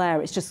still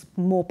there, it's just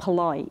more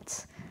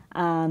polite.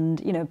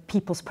 And,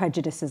 people's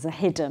prejudices are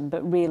hidden,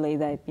 but really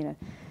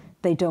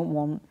they don't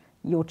want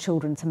your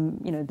children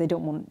to, they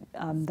don't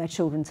want their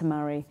children to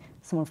marry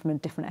someone from a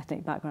different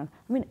ethnic background.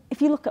 I mean,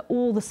 if you look at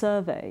all the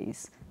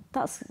surveys,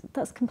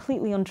 that's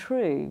completely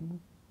untrue.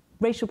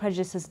 Racial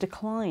prejudice has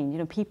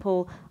declined.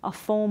 People are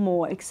far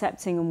more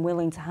accepting and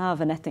willing to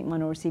have an ethnic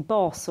minority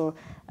boss or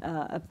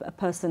a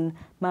person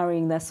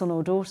marrying their son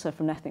or daughter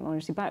from an ethnic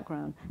minority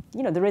background.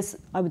 There is,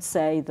 I would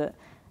say that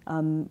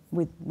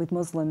with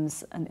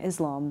Muslims and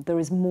Islam, there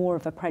is more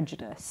of a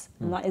prejudice,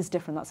 and that is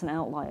different. That's an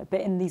outlier.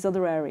 But in these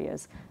other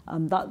areas,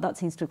 that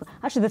seems to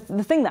actually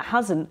the thing that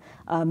hasn't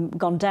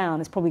gone down,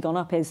 it's probably gone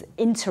up, is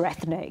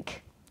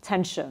interethnic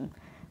tension,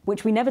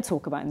 which we never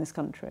talk about in this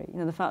country.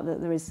 The fact that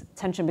there is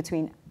tension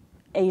between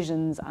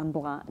Asians and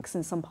blacks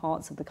in some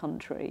parts of the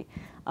country,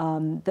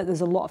 that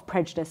there's a lot of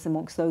prejudice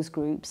amongst those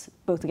groups,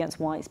 both against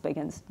whites but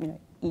against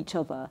each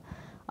other.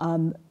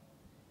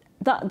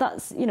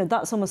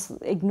 That's almost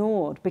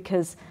ignored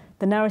because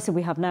the narrative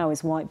we have now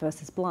is white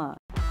versus black.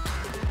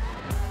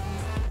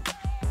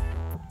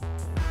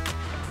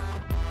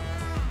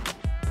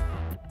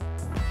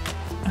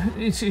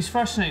 It's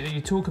fascinating that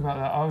you talk about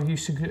that. I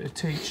used to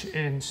teach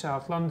in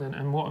South London,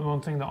 and one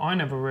thing that I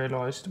never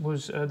realised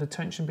was the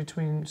tension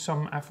between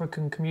some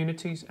African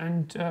communities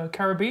and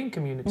Caribbean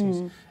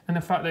communities, and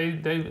the fact they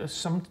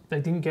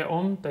didn't get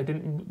on, they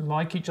didn't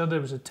like each other.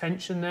 There was a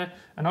tension there,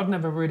 and I'd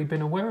never really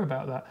been aware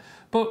about that.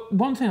 But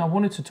one thing I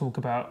wanted to talk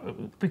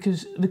about,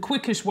 because the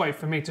quickest way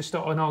for me to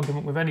start an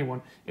argument with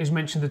anyone is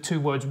mention the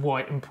two words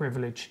white and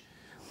privilege.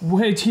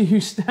 Where do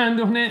you stand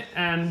on it,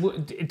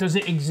 and does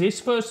it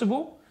exist first of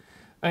all?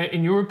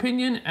 In your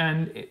opinion,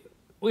 and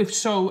if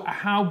so,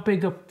 how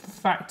big a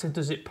factor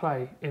does it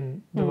play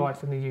in the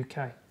life in the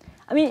UK?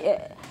 I mean,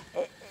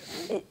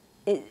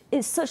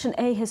 it's such an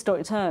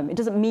ahistoric term. It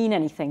doesn't mean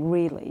anything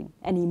really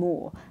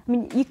anymore. I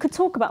mean, you could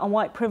talk about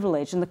white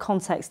privilege in the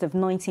context of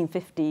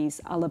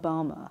 1950s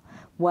Alabama,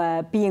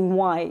 where being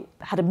white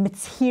had a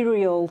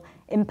material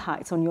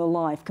impact on your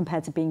life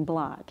compared to being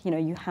black.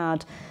 You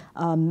had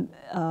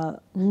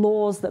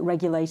laws that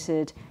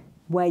regulated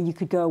where you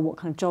could go, what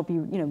kind of job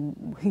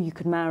who you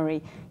could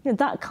marry,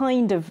 that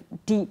kind of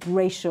deep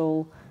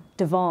racial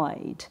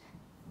divide.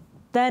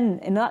 Then,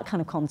 in that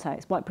kind of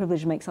context, white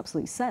privilege makes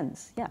absolute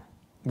sense. Yeah.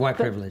 White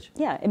privilege.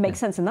 Yeah, it makes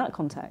sense in that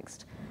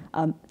context,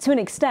 to an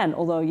extent.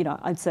 Although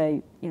I'd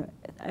say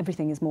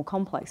everything is more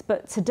complex.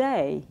 But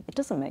today, it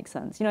doesn't make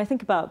sense. I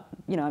think about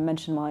I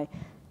mentioned my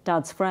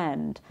dad's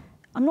friend.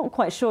 I'm not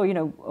quite sure.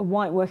 A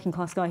white working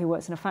class guy who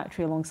works in a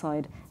factory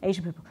alongside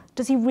Asian people,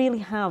 does he really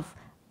have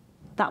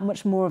that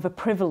much more of a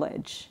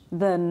privilege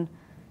than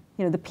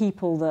the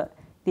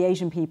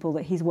Asian people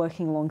that he's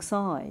working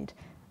alongside?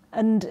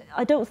 And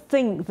I don't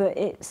think that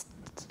it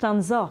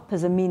stands up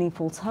as a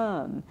meaningful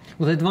term.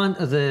 Well,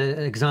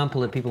 the example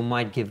that people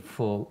might give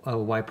for a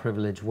white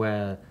privilege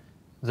where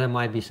there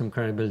might be some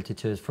credibility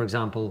to is, for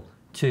example,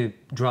 two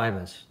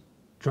drivers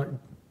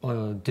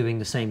doing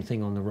the same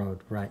thing on the road,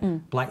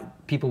 right? Black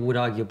people would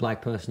argue a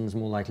black person is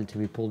more likely to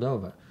be pulled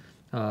over,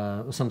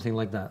 or something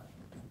like that.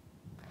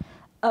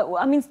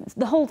 I mean,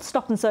 the whole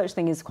stop and search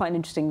thing is quite an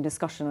interesting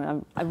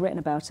discussion. I've written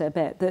about it a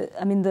bit.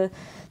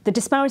 The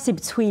disparity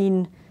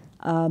between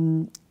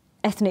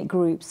ethnic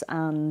groups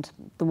and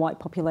the white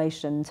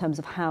population in terms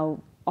of how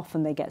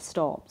often they get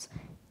stopped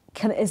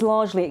is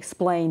largely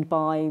explained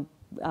by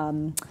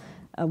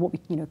what we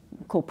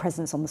call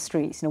presence on the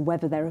streets.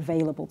 Whether they're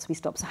available to be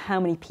stopped. So how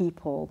many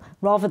people,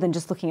 rather than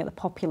just looking at the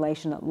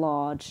population at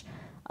large.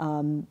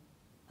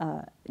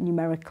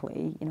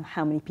 Numerically,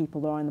 how many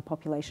people there are in the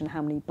population,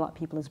 how many black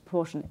people as a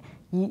proportion,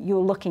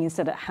 you're looking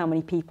instead at how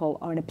many people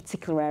are in a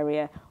particular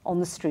area on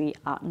the street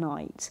at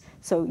night.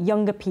 So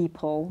younger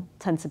people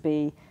tend to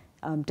be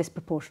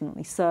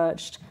disproportionately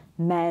searched,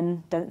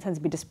 men tend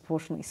to be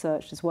disproportionately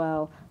searched as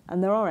well,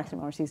 and there are ethnic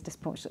minorities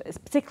disproportionately,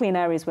 particularly in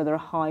areas where there are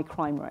high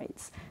crime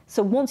rates.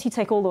 So once you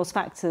take all those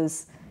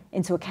factors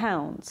into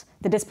account,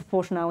 the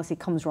disproportionality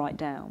comes right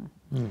down.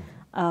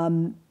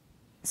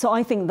 So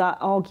I think that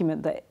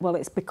argument that, well,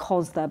 it's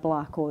because they're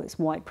black or it's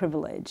white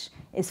privilege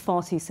is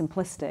far too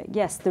simplistic.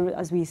 Yes, there,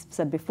 as we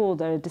said before,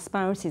 there are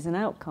disparities in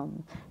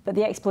outcome, but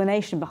the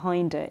explanation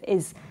behind it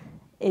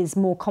is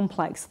more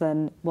complex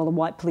than, well, a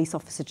white police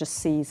officer just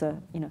sees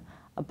a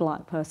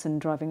black person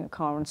driving a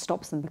car and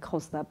stops them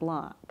because they're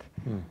black.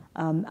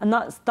 And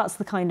that's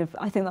the kind of,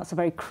 I think that's a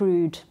very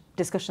crude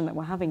discussion that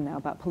we're having now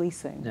about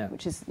policing,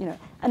 which is,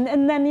 and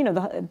then,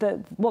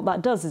 what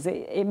that does is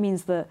it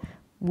means that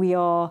we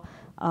are,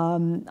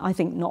 I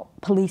think, not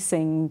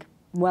policing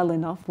well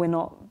enough. We're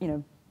not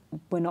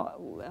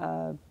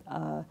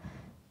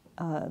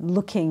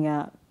looking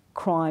at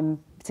crime,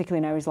 particularly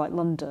in areas like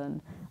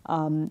London,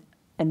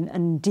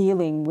 and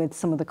dealing with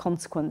some of the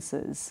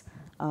consequences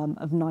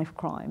of knife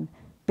crime,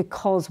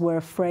 because we're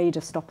afraid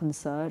of stop and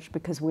search,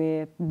 because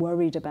we're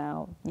worried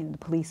about, the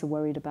police are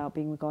worried about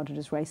being regarded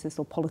as racist,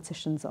 or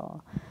politicians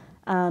are.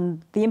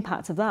 And the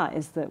impact of that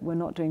is that we're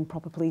not doing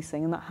proper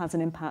policing, and that has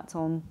an impact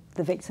on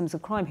the victims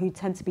of crime, who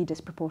tend to be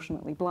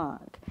disproportionately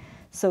black.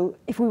 So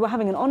if we were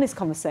having an honest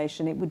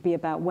conversation, it would be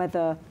about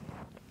whether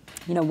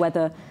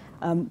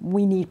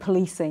we need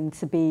policing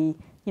to be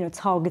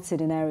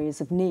targeted in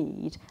areas of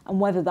need, and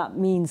whether that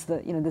means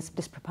that this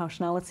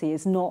disproportionality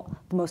is not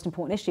the most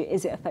important issue.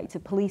 Is it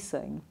effective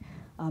policing?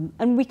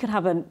 And we could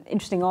have an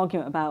interesting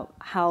argument about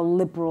how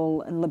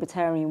liberal and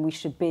libertarian we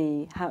should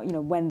be, how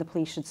when the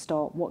police should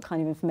stop, what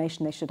kind of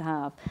information they should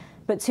have.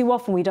 But too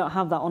often we don't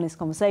have that honest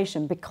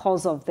conversation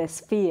because of this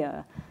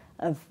fear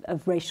of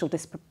racial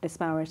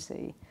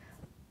disparity.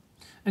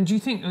 And do you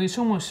think it's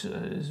almost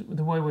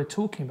the way we're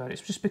talking about it,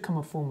 it's just become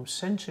a form of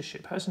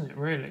censorship, hasn't it,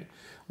 really?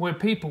 Where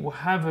people will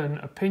have an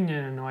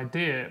opinion, an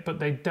idea, but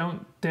they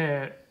don't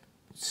dare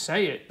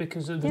say it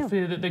because of the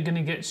fear that they're going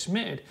to get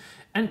smeared.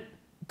 And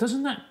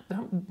doesn't that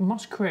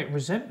must create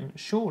resentment,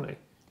 surely,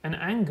 and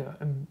anger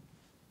and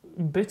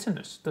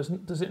bitterness,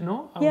 does it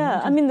not?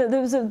 I mean,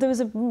 there was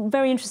a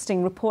very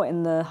interesting report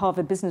in the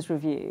Harvard Business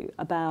Review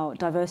about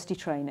diversity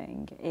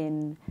training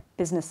in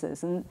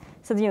businesses, and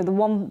so the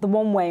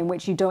one way in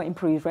which you don't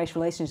improve race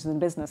relations in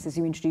business is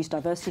you introduce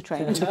diversity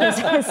training,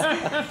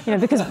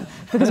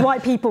 because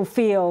white people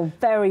feel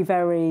very,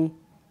 very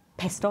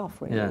pissed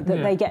off, really,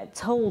 that they get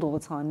told all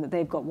the time that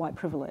they've got white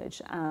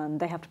privilege and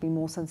they have to be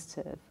more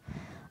sensitive,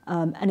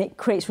 and it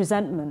creates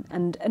resentment,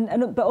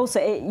 but also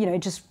it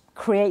just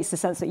creates the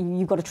sense that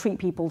you've got to treat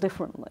people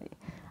differently,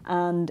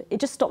 and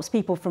it just stops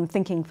people from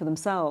thinking for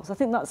themselves. I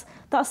think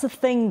that's the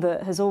thing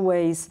that has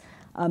always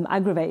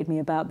aggravated me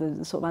about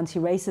the sort of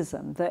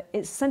anti-racism, that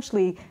it's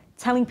essentially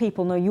telling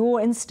people, no, your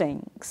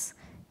instincts,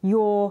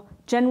 your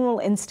general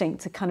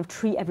instinct to kind of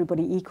treat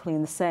everybody equally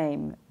and the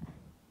same,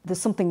 there's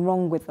something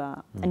wrong with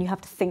that, and you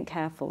have to think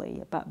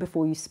carefully about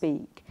before you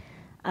speak.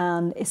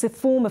 And it's a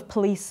form of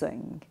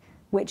policing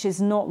which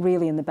is not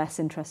really in the best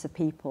interest of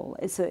people.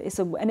 It's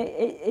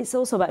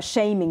also about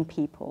shaming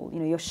people.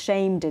 You're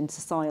shamed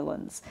into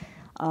silence,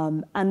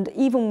 and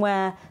even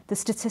where the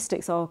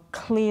statistics are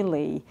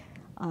clearly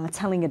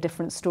telling a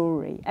different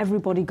story,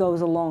 everybody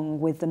goes along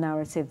with the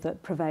narrative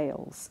that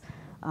prevails.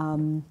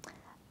 And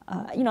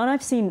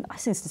I've seen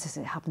statistics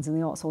that happens in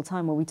the arts all the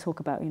time, where we talk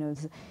about,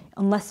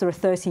 unless there are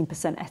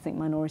 13% ethnic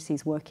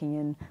minorities working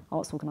in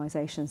arts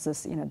organisations, there's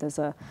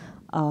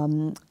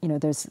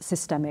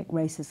systemic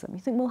racism. You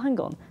think, well, hang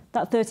on,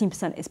 that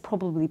 13% is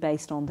probably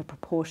based on the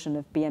proportion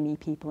of BME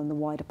people in the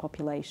wider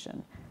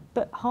population,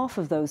 but half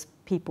of those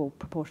people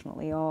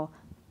proportionately are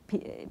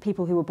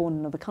people who were born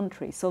in other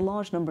countries. So a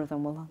large number of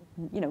them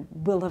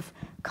will have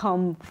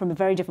come from a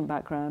very different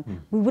background.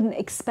 We wouldn't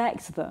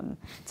expect them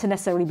to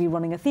necessarily be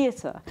running a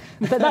theatre,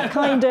 but that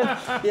kind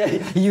of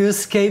you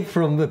escape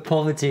from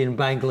poverty in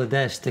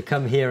Bangladesh to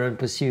come here and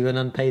pursue an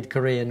unpaid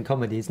career in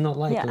comedy. It's not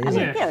likely, is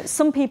it?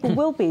 Some people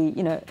will be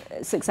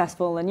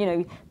successful,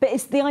 and but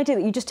it's the idea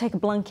that you just take a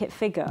blanket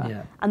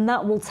figure and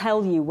that will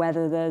tell you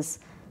whether there's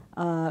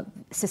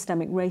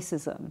systemic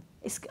racism.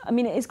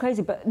 It is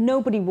crazy, but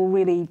nobody will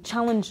really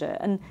challenge it.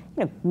 And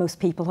most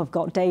people have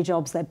got day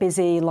jobs, they're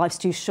busy, life's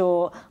too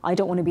short. I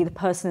don't want to be the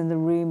person in the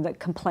room that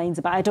complains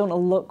about, I don't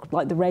want to look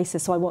like the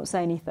racist, so I won't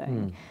say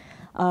anything.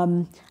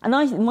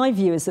 My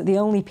view is that the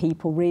only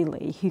people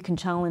really who can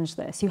challenge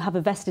this, who have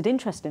a vested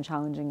interest in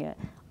challenging it,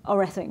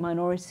 are ethnic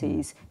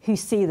minorities who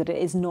see that it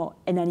is not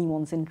in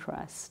anyone's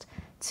interest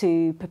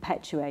to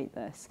perpetuate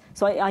this.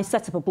 So I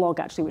set up a blog,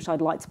 actually, which I'd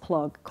like to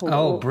plug,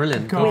 called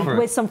brilliant.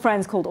 With some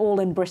friends, called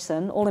All in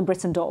Britain,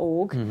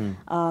 allinbritain.org,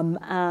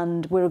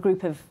 and we're a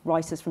group of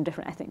writers from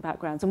different ethnic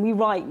backgrounds, and we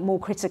write more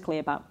critically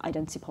about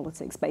identity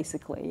politics,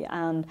 basically,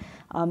 and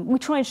we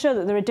try and show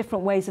that there are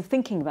different ways of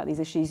thinking about these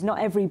issues. Not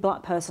every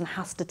black person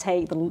has to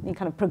take the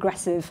kind of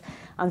progressive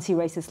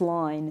anti-racist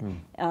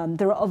line.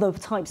 There are other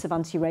types of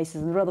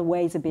anti-racism, there are other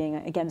ways of being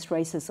against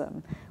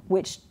racism,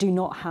 which do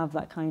not have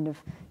that kind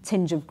of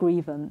tinge of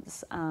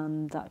grievance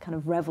and that kind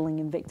of reveling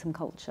in victim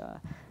culture.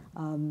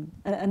 And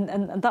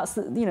that's,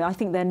 I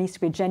think there needs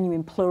to be a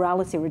genuine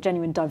plurality or a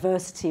genuine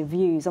diversity of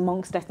views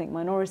amongst ethnic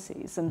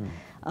minorities. And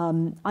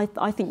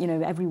I think,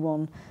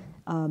 everyone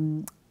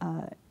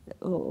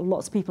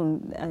lots of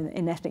people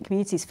in ethnic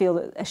communities feel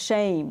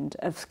ashamed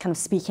of kind of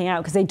speaking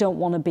out because they don't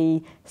want to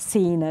be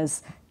seen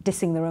as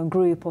dissing their own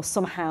group or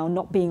somehow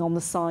not being on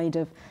the side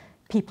of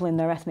people in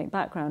their ethnic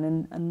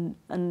background,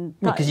 and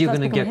because you're going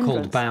to get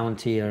called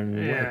bounty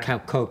and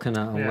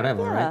coconut or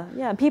whatever, right?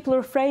 Yeah, people are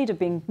afraid of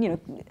being,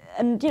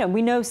 and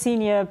we know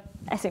senior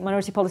ethnic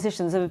minority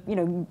politicians have,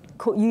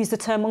 used the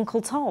term Uncle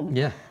Tom.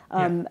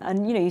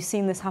 And you've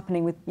seen this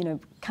happening with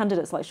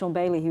candidates like Sean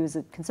Bailey, who is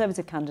a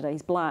Conservative candidate.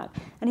 He's black,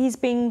 and he's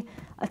being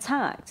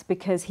attacked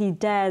because he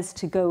dares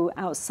to go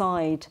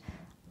outside,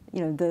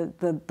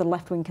 the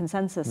left-wing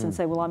consensus and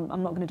say, well,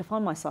 I'm not going to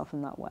define myself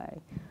in that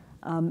way.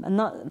 And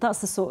that's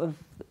the sort of,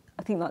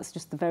 I think that's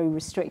just the very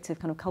restrictive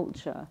kind of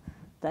culture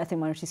that ethnic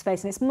minorities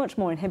face, and it's much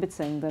more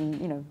inhibiting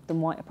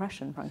than white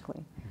oppression,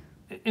 frankly.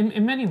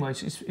 In many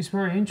ways, it's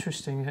very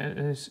interesting,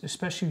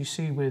 especially you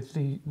see with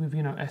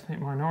ethnic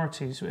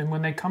minorities, and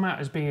when they come out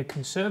as being a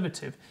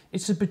conservative,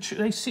 it's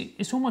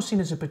almost seen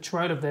as a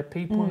betrayal of their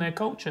people and their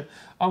culture.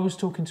 I was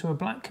talking to a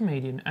black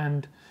comedian,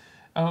 and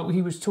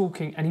he was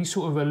talking, and he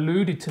sort of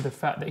alluded to the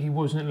fact that he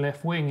wasn't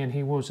left wing and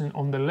he wasn't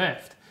on the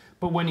left.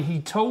 But when he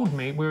told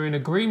me, we were in a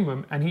green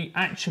room, and he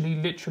actually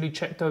literally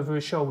checked over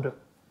his shoulder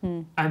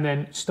and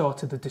then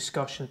started the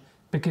discussion,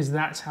 because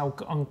that's how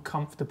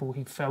uncomfortable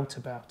he felt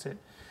about it.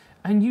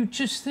 And you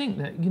just think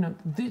that,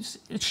 this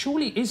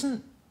surely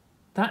isn't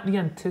that the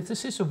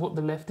antithesis of what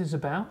the left is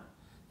about?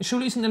 It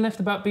surely isn't the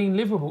left about being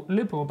liberal,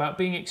 about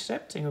being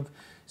accepting, of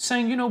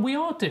saying, we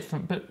are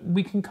different, but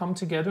we can come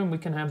together and we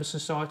can have a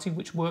society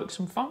which works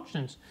and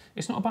functions.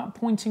 It's not about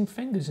pointing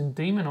fingers and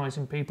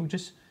demonising people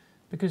just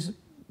because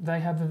they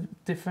have a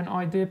different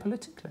idea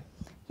politically.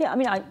 Yeah, I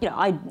mean, I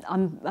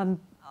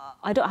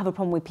don't have a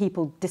problem with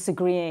people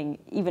disagreeing,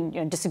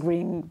 even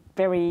disagreeing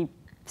very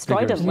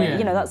stridently.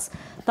 Yeah.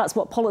 That's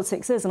what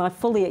politics is, and I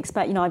fully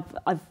expect.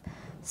 I've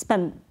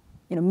spent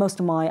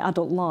most of my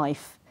adult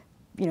life,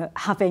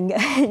 having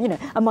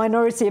a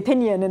minority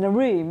opinion in a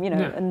room,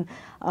 and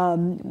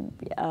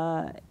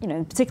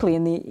particularly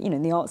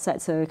in the arts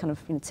sector, kind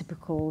of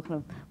typical kind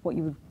of what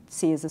you would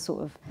see as a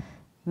sort of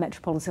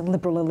metropolitan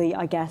liberal elite,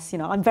 I guess.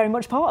 I'm very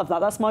much part of that.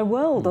 That's my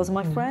world. Those are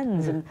my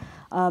friends,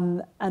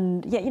 and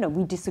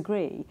we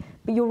disagree.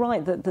 But you're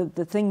right that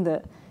the thing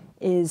that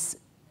is,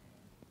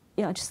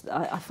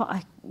 I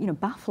find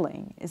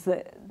baffling is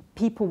that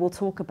people will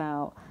talk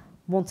about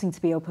wanting to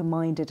be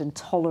open-minded and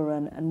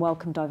tolerant and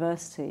welcome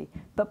diversity,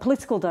 but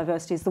political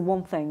diversity is the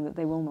one thing that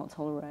they will not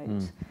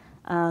tolerate,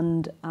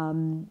 and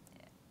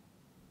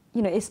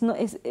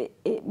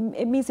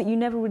it means that you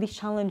never really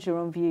challenge your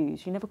own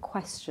views. You never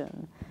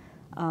question.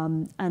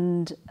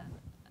 And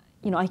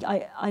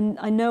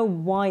I know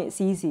why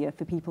it's easier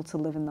for people to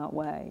live in that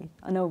way.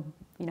 I know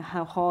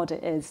how hard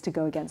it is to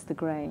go against the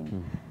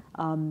grain.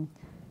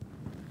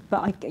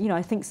 But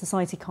I think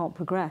society can't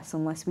progress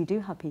unless we do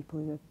have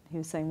people who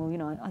are saying,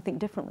 well, I think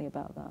differently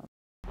about that.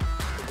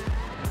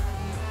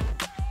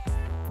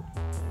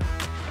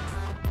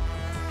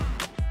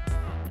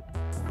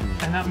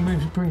 And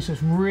that brings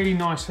us really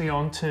nicely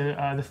on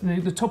to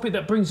the topic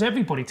that brings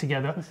everybody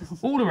together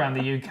all around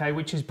the UK,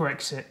 which is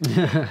Brexit.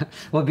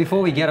 Well,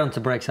 before we get on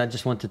to Brexit, I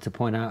just wanted to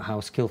point out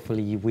how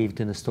skillfully you weaved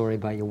in a story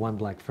about your one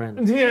black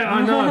friend. Yeah,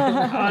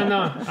 I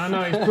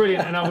know, it's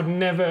brilliant, and I would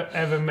never,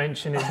 ever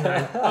mention his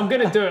name. I'm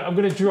going to do it, I'm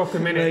going to drop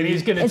him in it, and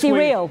he's going to tweet. Is he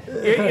real?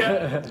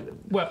 Yeah.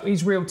 Well,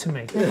 he's real to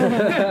me.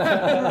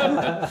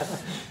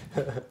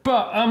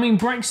 But, I mean,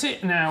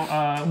 Brexit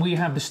now, we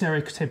have the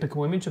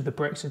stereotypical image of the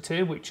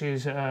Brexiteer, which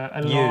is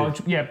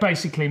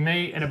basically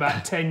me in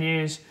about 10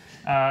 years,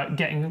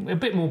 getting a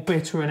bit more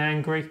bitter and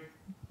angry,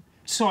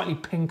 slightly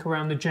pink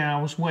around the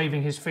jowls,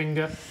 waving his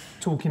finger,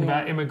 talking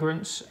about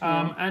immigrants.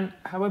 And,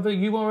 however,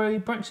 you are a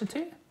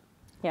Brexiteer?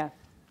 Yeah.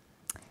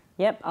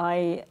 Yep,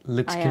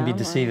 Looks can be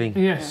deceiving.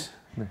 Yes.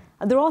 Yeah.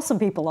 And there are some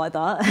people like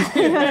that.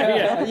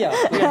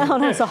 On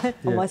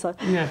my side.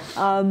 Yeah.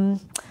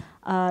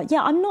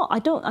 I'm not. I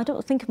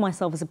don't think of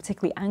myself as a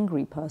particularly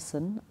angry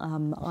person. But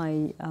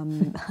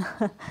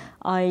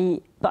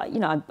I've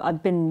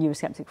been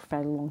Eurosceptic for a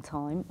fairly long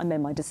time. I made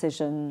my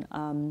decision.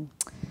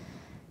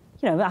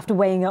 After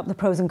weighing up the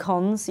pros and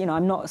cons.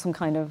 I'm not some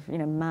kind of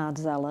mad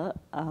zealot.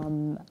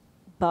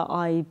 But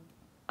I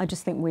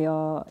just think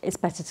it's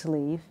better to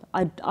leave.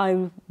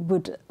 I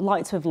would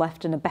like to have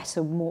left in a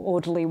better, more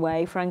orderly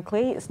way,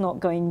 frankly. It's not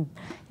going,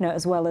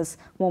 as well as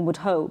one would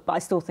hope, but I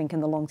still think in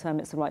the long term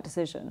it's the right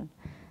decision.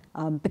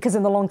 Because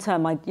in the long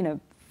term,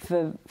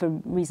 for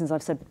reasons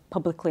I've said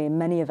publicly in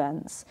many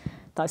events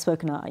that I've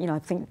spoken at, I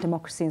think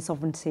democracy and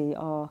sovereignty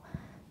are,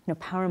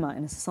 paramount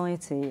in a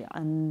society,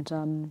 and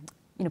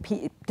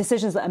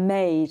decisions that are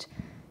made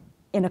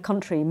in a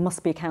country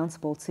must be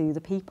accountable to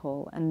the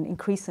people, and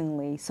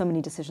increasingly so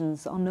many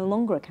decisions are no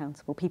longer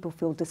accountable. People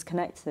feel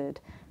disconnected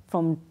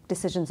from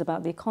decisions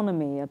about the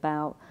economy,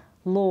 about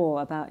law,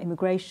 about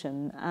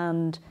immigration,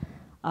 and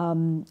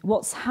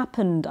what's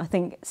happened, I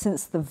think,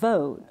 since the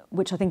vote,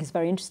 which I think is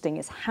very interesting,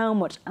 is how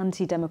much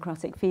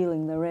anti-democratic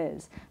feeling there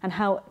is and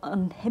how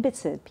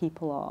uninhibited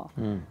people are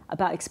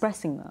about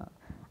expressing that.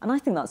 And I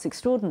think that's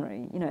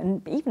extraordinary,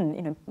 and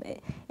even,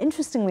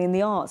 interestingly in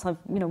the arts, I've,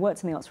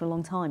 worked in the arts for a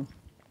long time,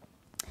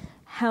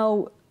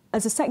 how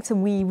as a sector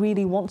we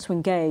really want to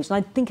engage, and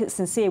I think it's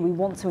sincere, we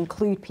want to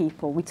include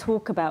people. We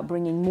talk about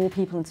bringing more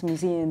people into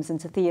museums,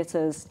 into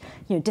theatres,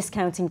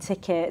 discounting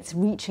tickets,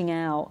 reaching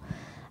out.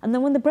 And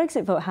then when the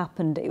Brexit vote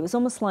happened, it was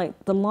almost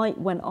like the light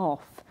went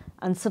off,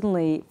 and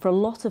suddenly for a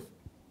lot of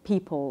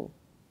people,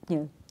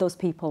 those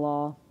people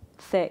are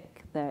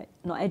thick, they're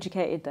not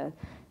educated,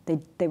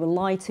 they were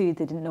lied to,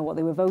 they didn't know what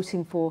they were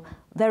voting for.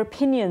 Their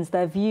opinions,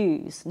 their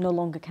views no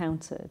longer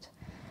counted.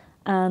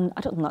 And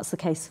I don't think that's the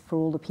case for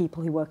all the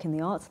people who work in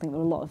the arts. I think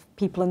there are a lot of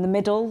people in the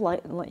middle,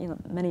 like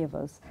many of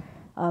us.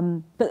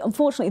 But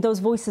unfortunately, those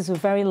voices were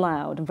very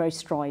loud and very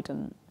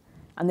strident,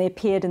 and they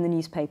appeared in the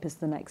newspapers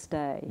the next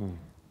day.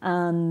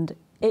 And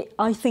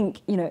I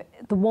think,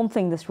 the one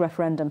thing this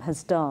referendum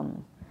has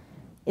done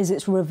is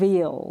it's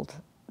revealed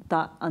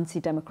that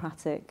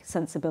anti-democratic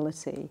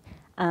sensibility,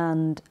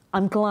 and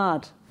I'm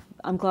glad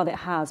it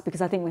has, because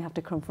I think we have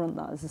to confront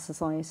that as a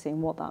society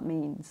and what that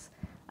means.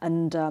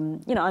 And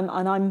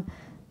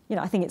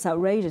I think it's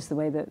outrageous the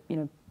way that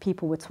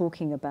people were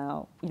talking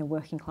about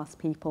working class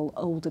people,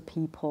 older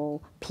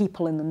people,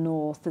 people in the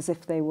north as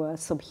if they were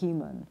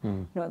subhuman.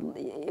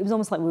 It was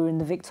almost like we were in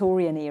the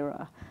Victorian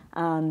era,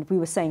 and we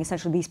were saying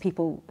essentially these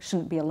people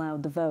shouldn't be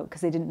allowed to vote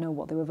because they didn't know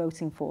what they were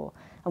voting for,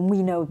 and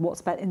we know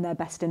what's in their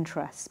best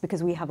interests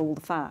because we have all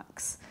the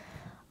facts.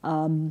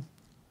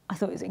 I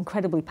thought it was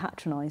incredibly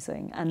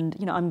patronising, and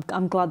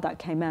I'm glad that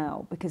came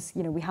out, because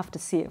we have to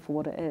see it for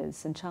what it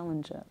is and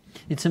challenge it.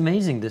 It's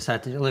amazing, this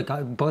attitude. Look,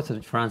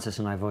 both Francis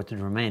and I voted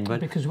Remain, but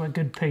because we're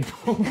good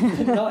people.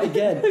 Not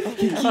again.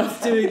 He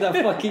keeps doing that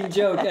fucking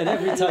joke, and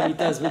every time he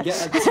does, we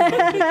get like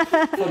 200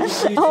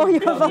 fucking Oh, YouTube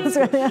you're comments.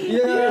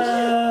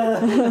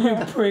 yeah.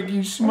 You prick,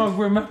 you smug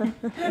Remain.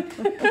 I'm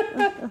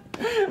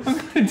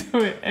going to do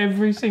it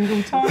every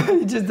single time.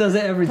 He just does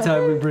it every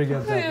time we bring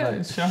up that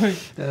Yeah,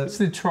 fact. it's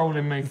the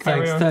trolling me.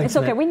 Carry on. It's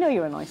okay, mate. we know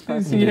you're a nice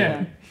person.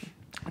 Yeah.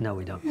 No,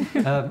 we don't.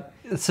 But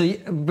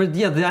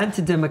the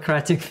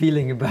anti-democratic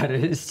feeling about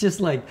it, it's just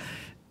like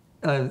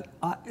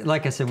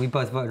I said, we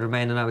both voted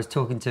Remain, and I was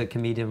talking to a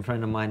comedian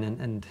friend of mine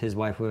and his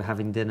wife. We were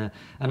having dinner,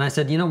 and I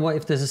said, you know what,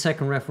 if there's a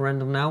second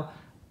referendum now,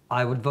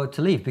 I would vote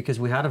to leave, because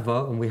we had a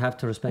vote and we have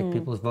to respect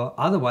people's vote.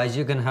 Otherwise,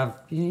 you're gonna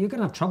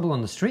have trouble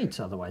on the streets.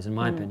 Otherwise, in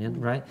my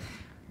opinion, right?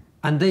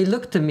 And they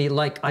looked at me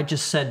like I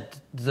just said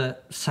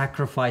that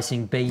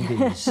sacrificing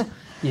babies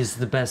is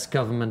the best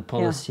government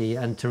policy,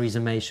 and Theresa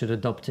May should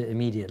adopt it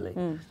immediately.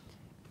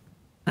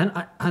 And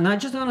I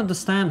just don't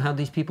understand how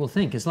these people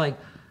think. It's like,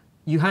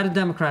 you had a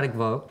democratic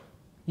vote,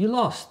 you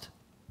lost.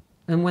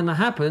 And when that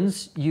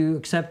happens, you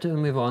accept it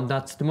and move on.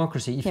 That's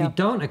democracy. If you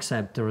don't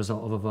accept the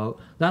result of a vote,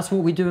 that's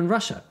what we do in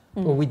Russia,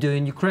 or we do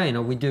in Ukraine,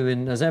 or we do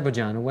in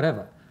Azerbaijan, or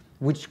whatever,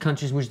 which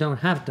countries which don't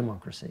have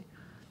democracy.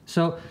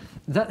 So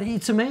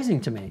it's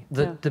amazing to me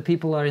that the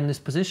people are in this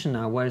position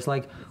now, where it's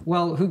like,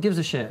 well, who gives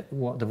a shit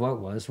what the vote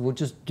was? We'll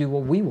just do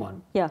what we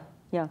want. Yeah.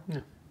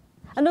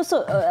 And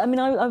also,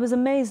 I was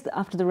amazed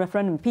after the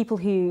referendum, people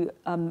who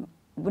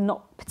were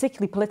not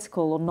particularly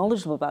political or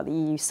knowledgeable about the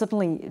EU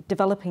suddenly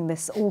developing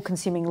this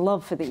all-consuming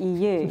love for the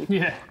EU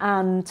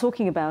and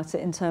talking about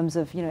it in terms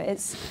of,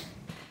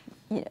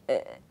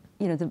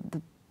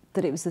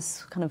 that it was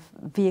this kind of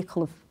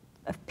vehicle of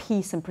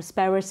peace and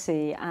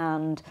prosperity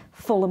and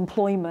full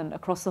employment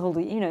across the whole,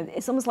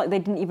 it's almost like they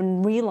didn't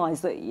even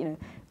realise that,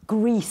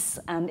 Greece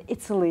and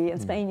Italy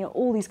and Spain,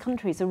 all these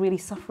countries are really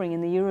suffering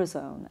in the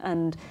Eurozone,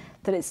 and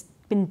that it's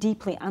been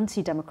deeply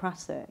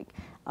anti-democratic,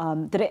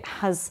 that it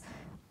has,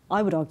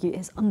 I would argue,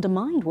 has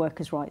undermined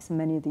workers' rights in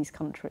many of these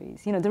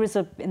countries.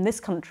 In this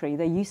country,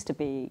 there used to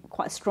be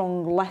quite a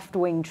strong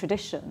left-wing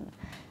tradition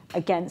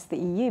against the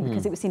EU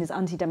because it was seen as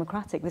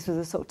anti-democratic. This was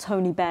a sort of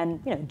Tony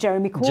Benn,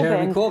 Jeremy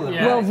Corbyn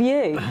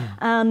worldview.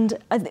 And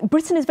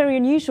Britain is very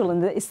unusual in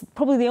that it's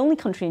probably the only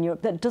country in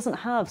Europe that doesn't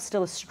have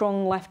still a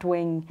strong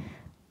left-wing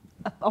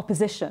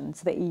opposition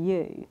to the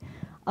EU.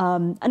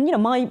 And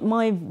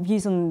my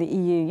views on the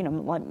EU,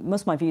 like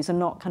most of my views are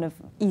not kind of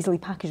easily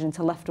packaged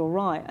into left or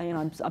right.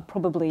 I'd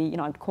probably,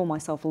 I'd call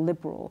myself a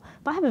liberal,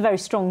 but I have a very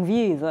strong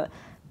view that,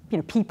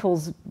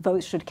 people's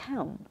votes should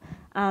count.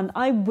 And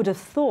I would have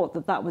thought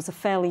that that was a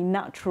fairly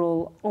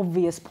natural,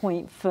 obvious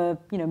point for,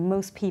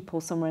 most people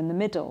somewhere in the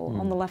middle,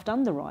 on the left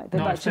and the right.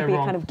 That should be a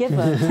kind of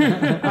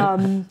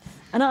given.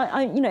 And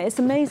it's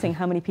amazing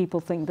how many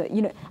people think that,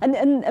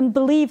 and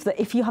believe that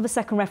if you have a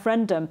second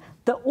referendum,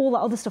 that all that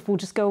other stuff will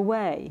just go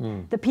away.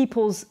 That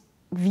people's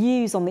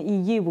views on the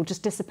EU will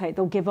just dissipate,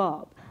 they'll give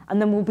up, and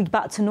then we'll be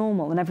back to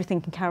normal and everything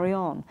can carry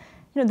on.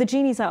 The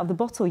genie's out of the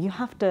bottle. You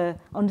have to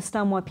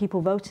understand why people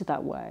voted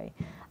that way.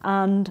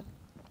 And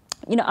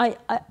I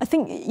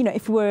think,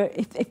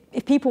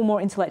 if people were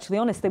more intellectually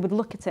honest, they would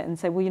look at it and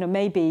say, well,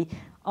 maybe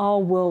our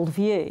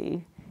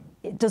worldview,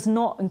 it does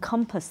not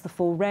encompass the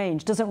full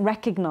range, doesn't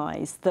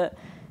recognise that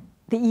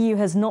the EU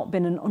has not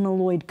been an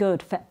unalloyed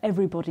good for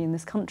everybody in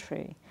this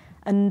country.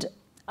 And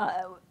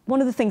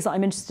one of the things that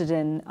I'm interested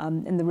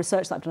in the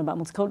research that I've done about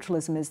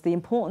multiculturalism is the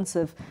importance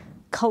of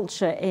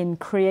culture in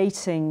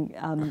creating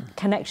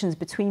connections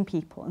between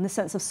people and the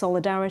sense of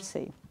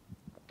solidarity.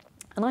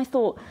 And I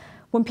thought,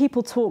 when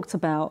people talked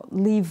about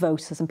Leave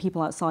voters and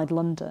people outside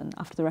London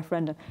after the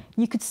referendum,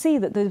 you could see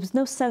that there was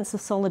no sense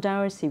of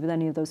solidarity with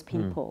any of those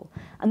people.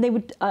 And they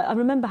would. I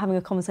remember having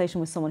a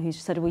conversation with someone who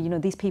said, "Well,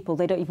 these people,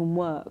 they don't even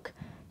work."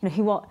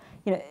 He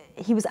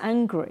was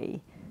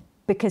angry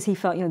because he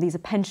felt, these are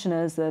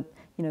pensioners,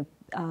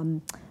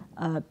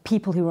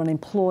 people who are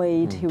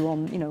unemployed, who are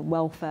on,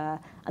 welfare,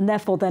 and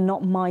therefore they're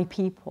not my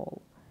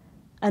people.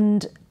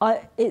 And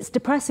it's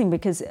depressing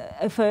because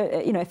if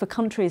a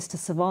country is to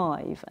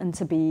survive and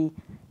to be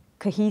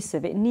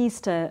cohesive, it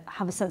needs to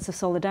have a sense of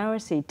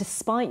solidarity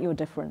despite your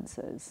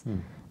differences.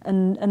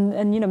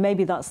 And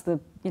maybe that's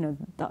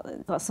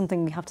that's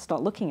something we have to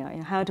start looking at.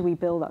 How do we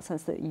build that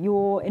sense that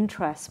your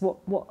interests,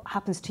 what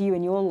happens to you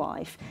in your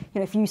life,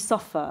 if you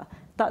suffer,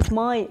 that's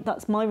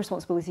my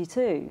responsibility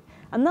too.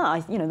 And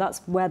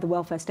that's where the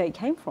welfare state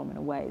came from in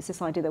a way. It's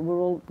this idea that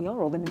we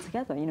are all in it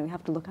together. We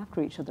have to look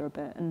after each other a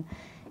bit. And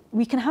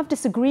we can have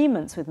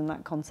disagreements within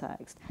that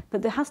context,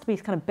 but there has to be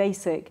kind of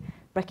basic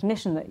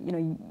recognition that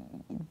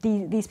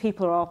these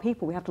people are our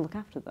people. We have to look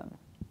after them.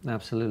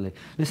 Absolutely.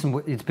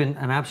 Listen, it's been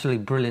an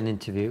absolutely brilliant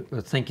interview.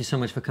 Thank you so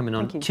much for coming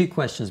on. Two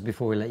questions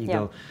before we let you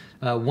go.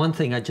 One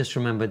thing I just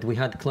remembered, we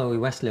had Chloe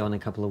Wesley on a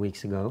couple of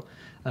weeks ago,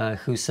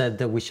 who said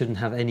that we shouldn't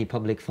have any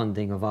public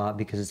funding of art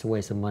because it's a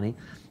waste of money.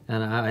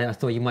 And I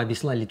thought you might be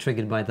slightly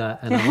triggered by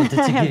that, and I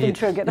wanted to give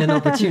you an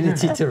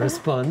opportunity to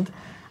respond.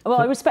 Well,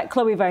 I respect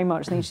Chloe very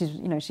much. I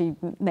think she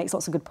makes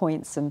lots of good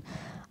points, and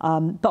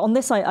but on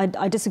this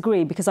I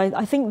disagree, because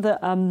I think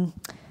that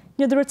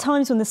there are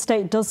times when the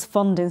state does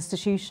fund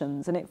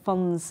institutions and it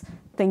funds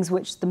things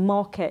which the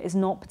market is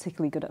not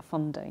particularly good at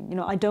funding.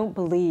 I don't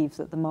believe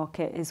that the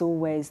market is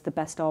always the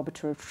best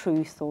arbiter of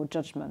truth or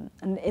judgment.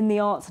 And in the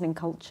arts and in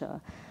culture,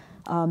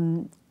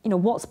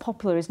 what's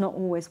popular is not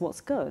always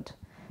what's good,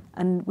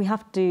 and we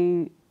have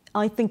to.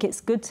 I think it's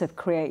good to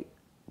create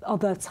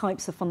other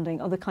types of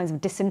funding, other kinds of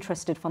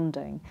disinterested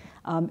funding.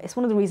 It's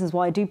one of the reasons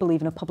why I do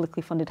believe in a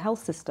publicly funded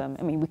health system.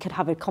 I mean, we could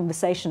have a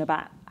conversation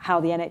about how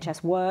the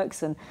NHS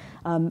works and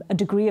a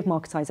degree of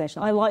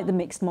marketisation. I like the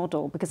mixed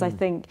model because I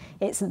think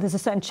there's a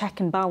certain check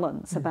and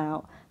balance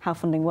about how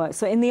funding works.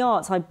 So in the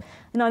arts, and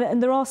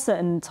there are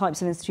certain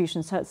types of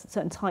institutions,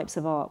 certain types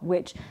of art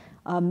which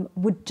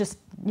would just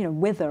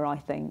wither, I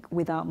think,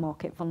 without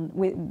market fund.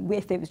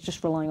 If it was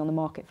just relying on the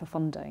market for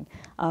funding.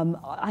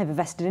 I have a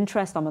vested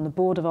interest. I'm on the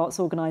board of arts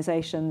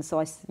organisations,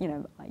 so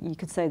you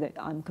could say that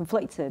I'm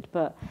conflicted,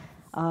 but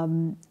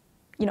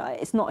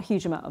it's not a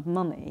huge amount of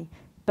money,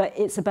 but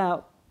it's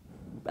about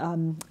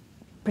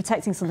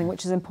protecting something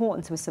which is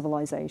important to a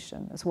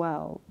civilization as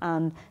well,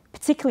 and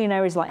particularly in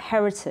areas like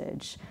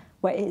heritage,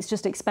 where it's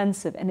just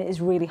expensive and it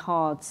is really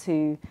hard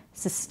to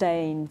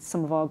sustain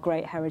some of our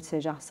great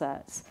heritage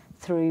assets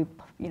through,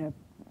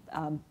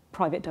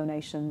 private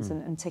donations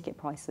and ticket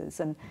prices.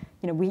 And,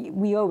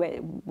 we owe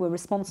it. We're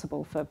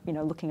responsible for,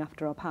 looking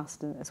after our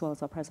past as well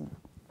as our present.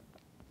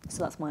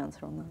 So that's my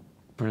answer on that.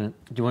 Brilliant.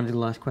 Do you want to do the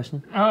last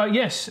question?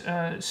 Yes.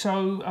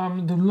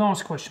 The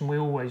last question we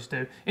always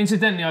do.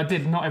 Incidentally, I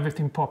did not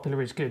everything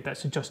popular is good.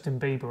 That's a Justin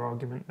Bieber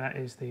argument.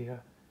 That's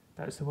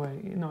the way.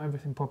 Not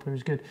everything popular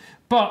is good.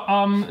 But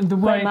the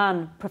way... Great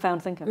man,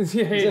 profound thinker.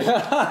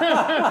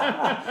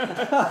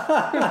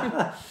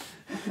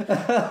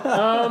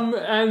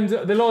 And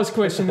the last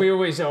question we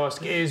always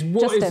ask is...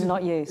 Justin,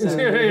 not you. So.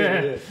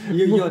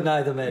 You're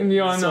neither, mate.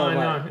 Yeah, I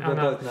know. We're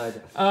both neither.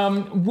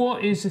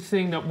 What is the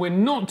thing that we're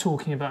not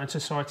talking about in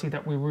society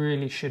that we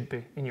really should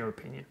be, in your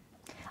opinion?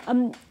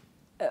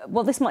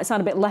 Well, this might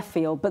sound a bit left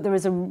field, but there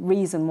is a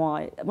reason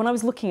why. When I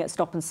was looking at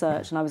Stop and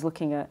Search and I was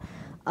looking at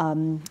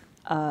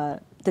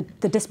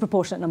the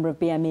disproportionate number of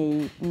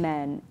BME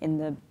men in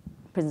the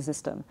prison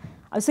system,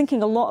 I was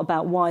thinking a lot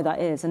about why that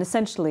is. And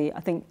essentially, I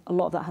think a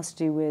lot of that has to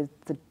do with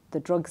the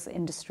drugs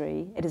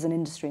industry. It is an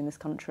industry in this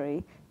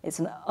country. It's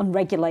an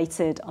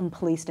unregulated,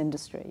 unpoliced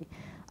industry,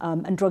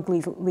 and drug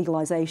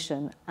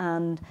legalisation.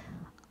 And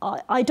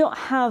I don't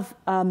have...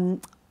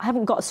 I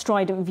haven't got a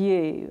strident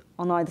view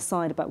on either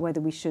side about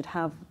whether we should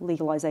have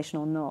legalisation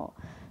or not.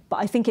 But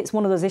I think it's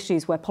one of those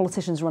issues where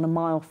politicians run a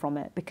mile from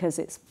it because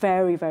it's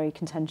very, very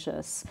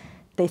contentious.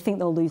 They think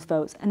they'll lose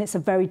votes, and it's a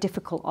very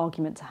difficult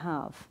argument to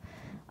have.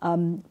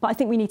 But I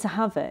think we need to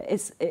have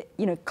it.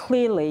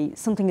 Clearly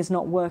something is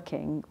not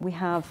working. We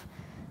have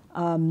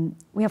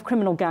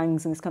criminal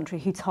gangs in this country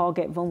who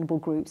target vulnerable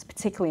groups,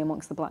 particularly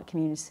amongst the black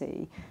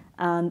community,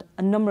 and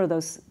a number of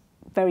those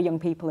very young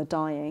people are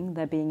dying.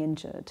 They're being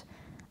injured.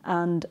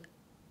 And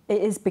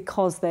it is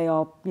because they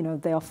are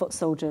foot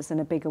soldiers in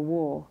a bigger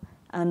war.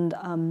 And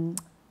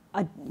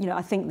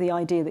I think the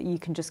idea that you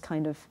can just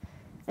kind of,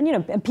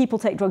 and people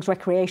take drugs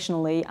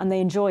recreationally and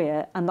they enjoy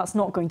it, and that's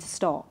not going to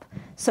stop.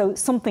 So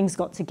something's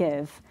got to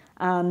give.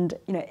 And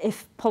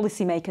if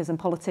policymakers and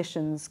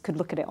politicians could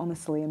look at it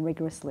honestly and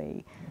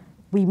rigorously,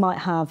 we might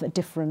have a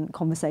different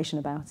conversation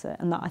about it,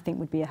 and that I think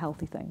would be a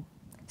healthy thing.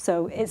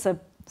 So it's a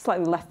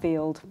slightly left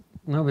field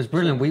No, it was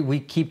brilliant. We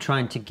keep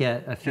trying to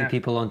get a few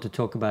people on to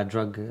talk about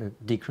drug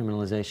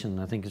decriminalization.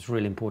 I think it's a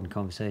really important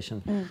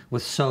conversation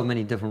with so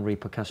many different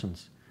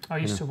repercussions. I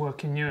used to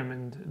work in Newham,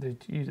 and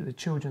the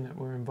children that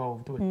were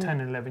involved were 10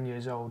 and 11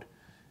 years old.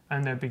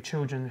 And there'd be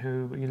children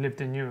who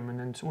lived in Newham, and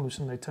then all of a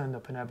sudden they turned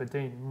up in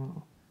Aberdeen.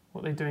 Well,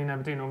 what they doing in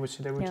Aberdeen?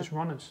 Obviously, they were just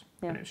runners,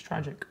 and it was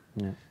tragic.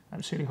 Yeah.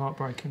 Absolutely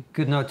heartbreaking.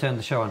 Good note to end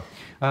the show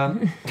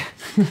on.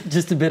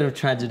 Just a bit of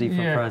tragedy from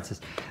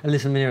Francis.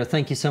 Listen, Munira,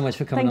 thank you so much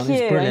for coming on. Thank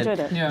you. It's brilliant. I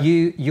enjoyed it. Yeah.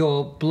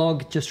 Your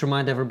blog, just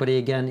remind everybody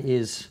again,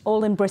 is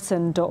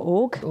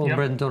allinbritain.org.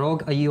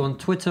 allinbritain.org. Are you on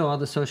Twitter or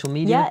other social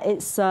media? Yeah,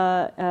 it's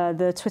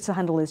the Twitter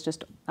handle is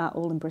just at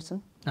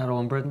allinbritain. At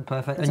All in Britain,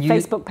 perfect. There's and a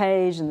Facebook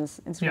page and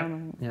there's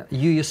Instagram. Yeah.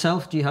 You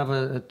yourself, do you have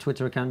a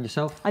Twitter account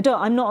yourself? I don't.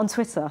 I'm not on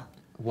Twitter.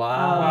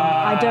 Wow.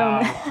 I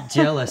don't.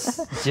 Jealous.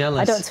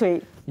 I don't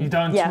tweet. You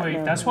don't tweet.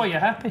 No, That's why you're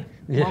happy.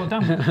 Well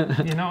done.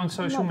 You're not on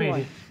social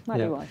media. Might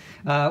be why.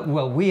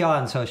 Well, we are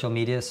on social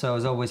media, so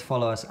as always,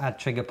 follow us at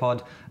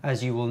TriggerPod.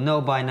 As you will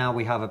know by now,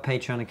 we have a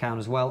Patreon account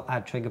as well,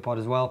 at TriggerPod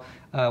as well.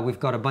 We've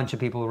got a bunch of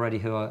people already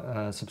who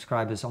are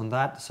subscribers on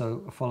that,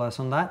 so follow us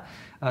on that.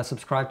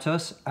 Subscribe to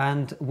us,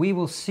 and we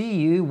will see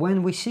you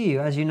when we see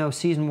you. As you know,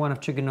 season 1 of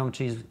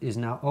TRIGGERnometry is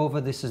now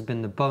over. This has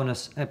been the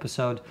bonus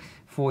episode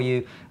for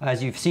you.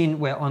 As you've seen,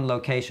 we're on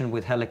location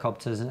with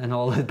helicopters and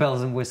all the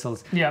bells and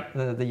whistles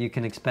that you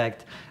can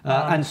expect.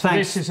 And so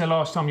thanks. This is the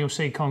last time you'll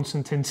see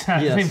Konstantin,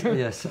 sadly.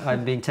 Yes,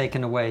 I'm being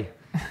taken away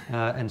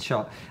and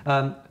shot,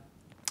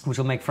 which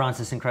will make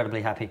Francis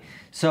incredibly happy.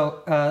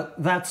 So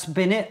that's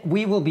been it.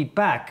 We will be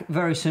back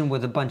very soon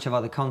with a bunch of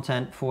other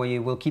content for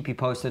you. We'll keep you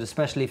posted,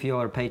 especially if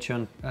you're a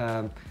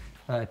Patreon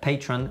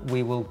patron.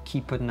 We will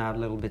keep putting out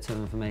little bits of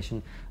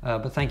information.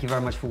 But thank you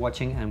very much for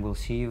watching, and we'll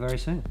see you very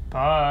soon.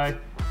 Bye.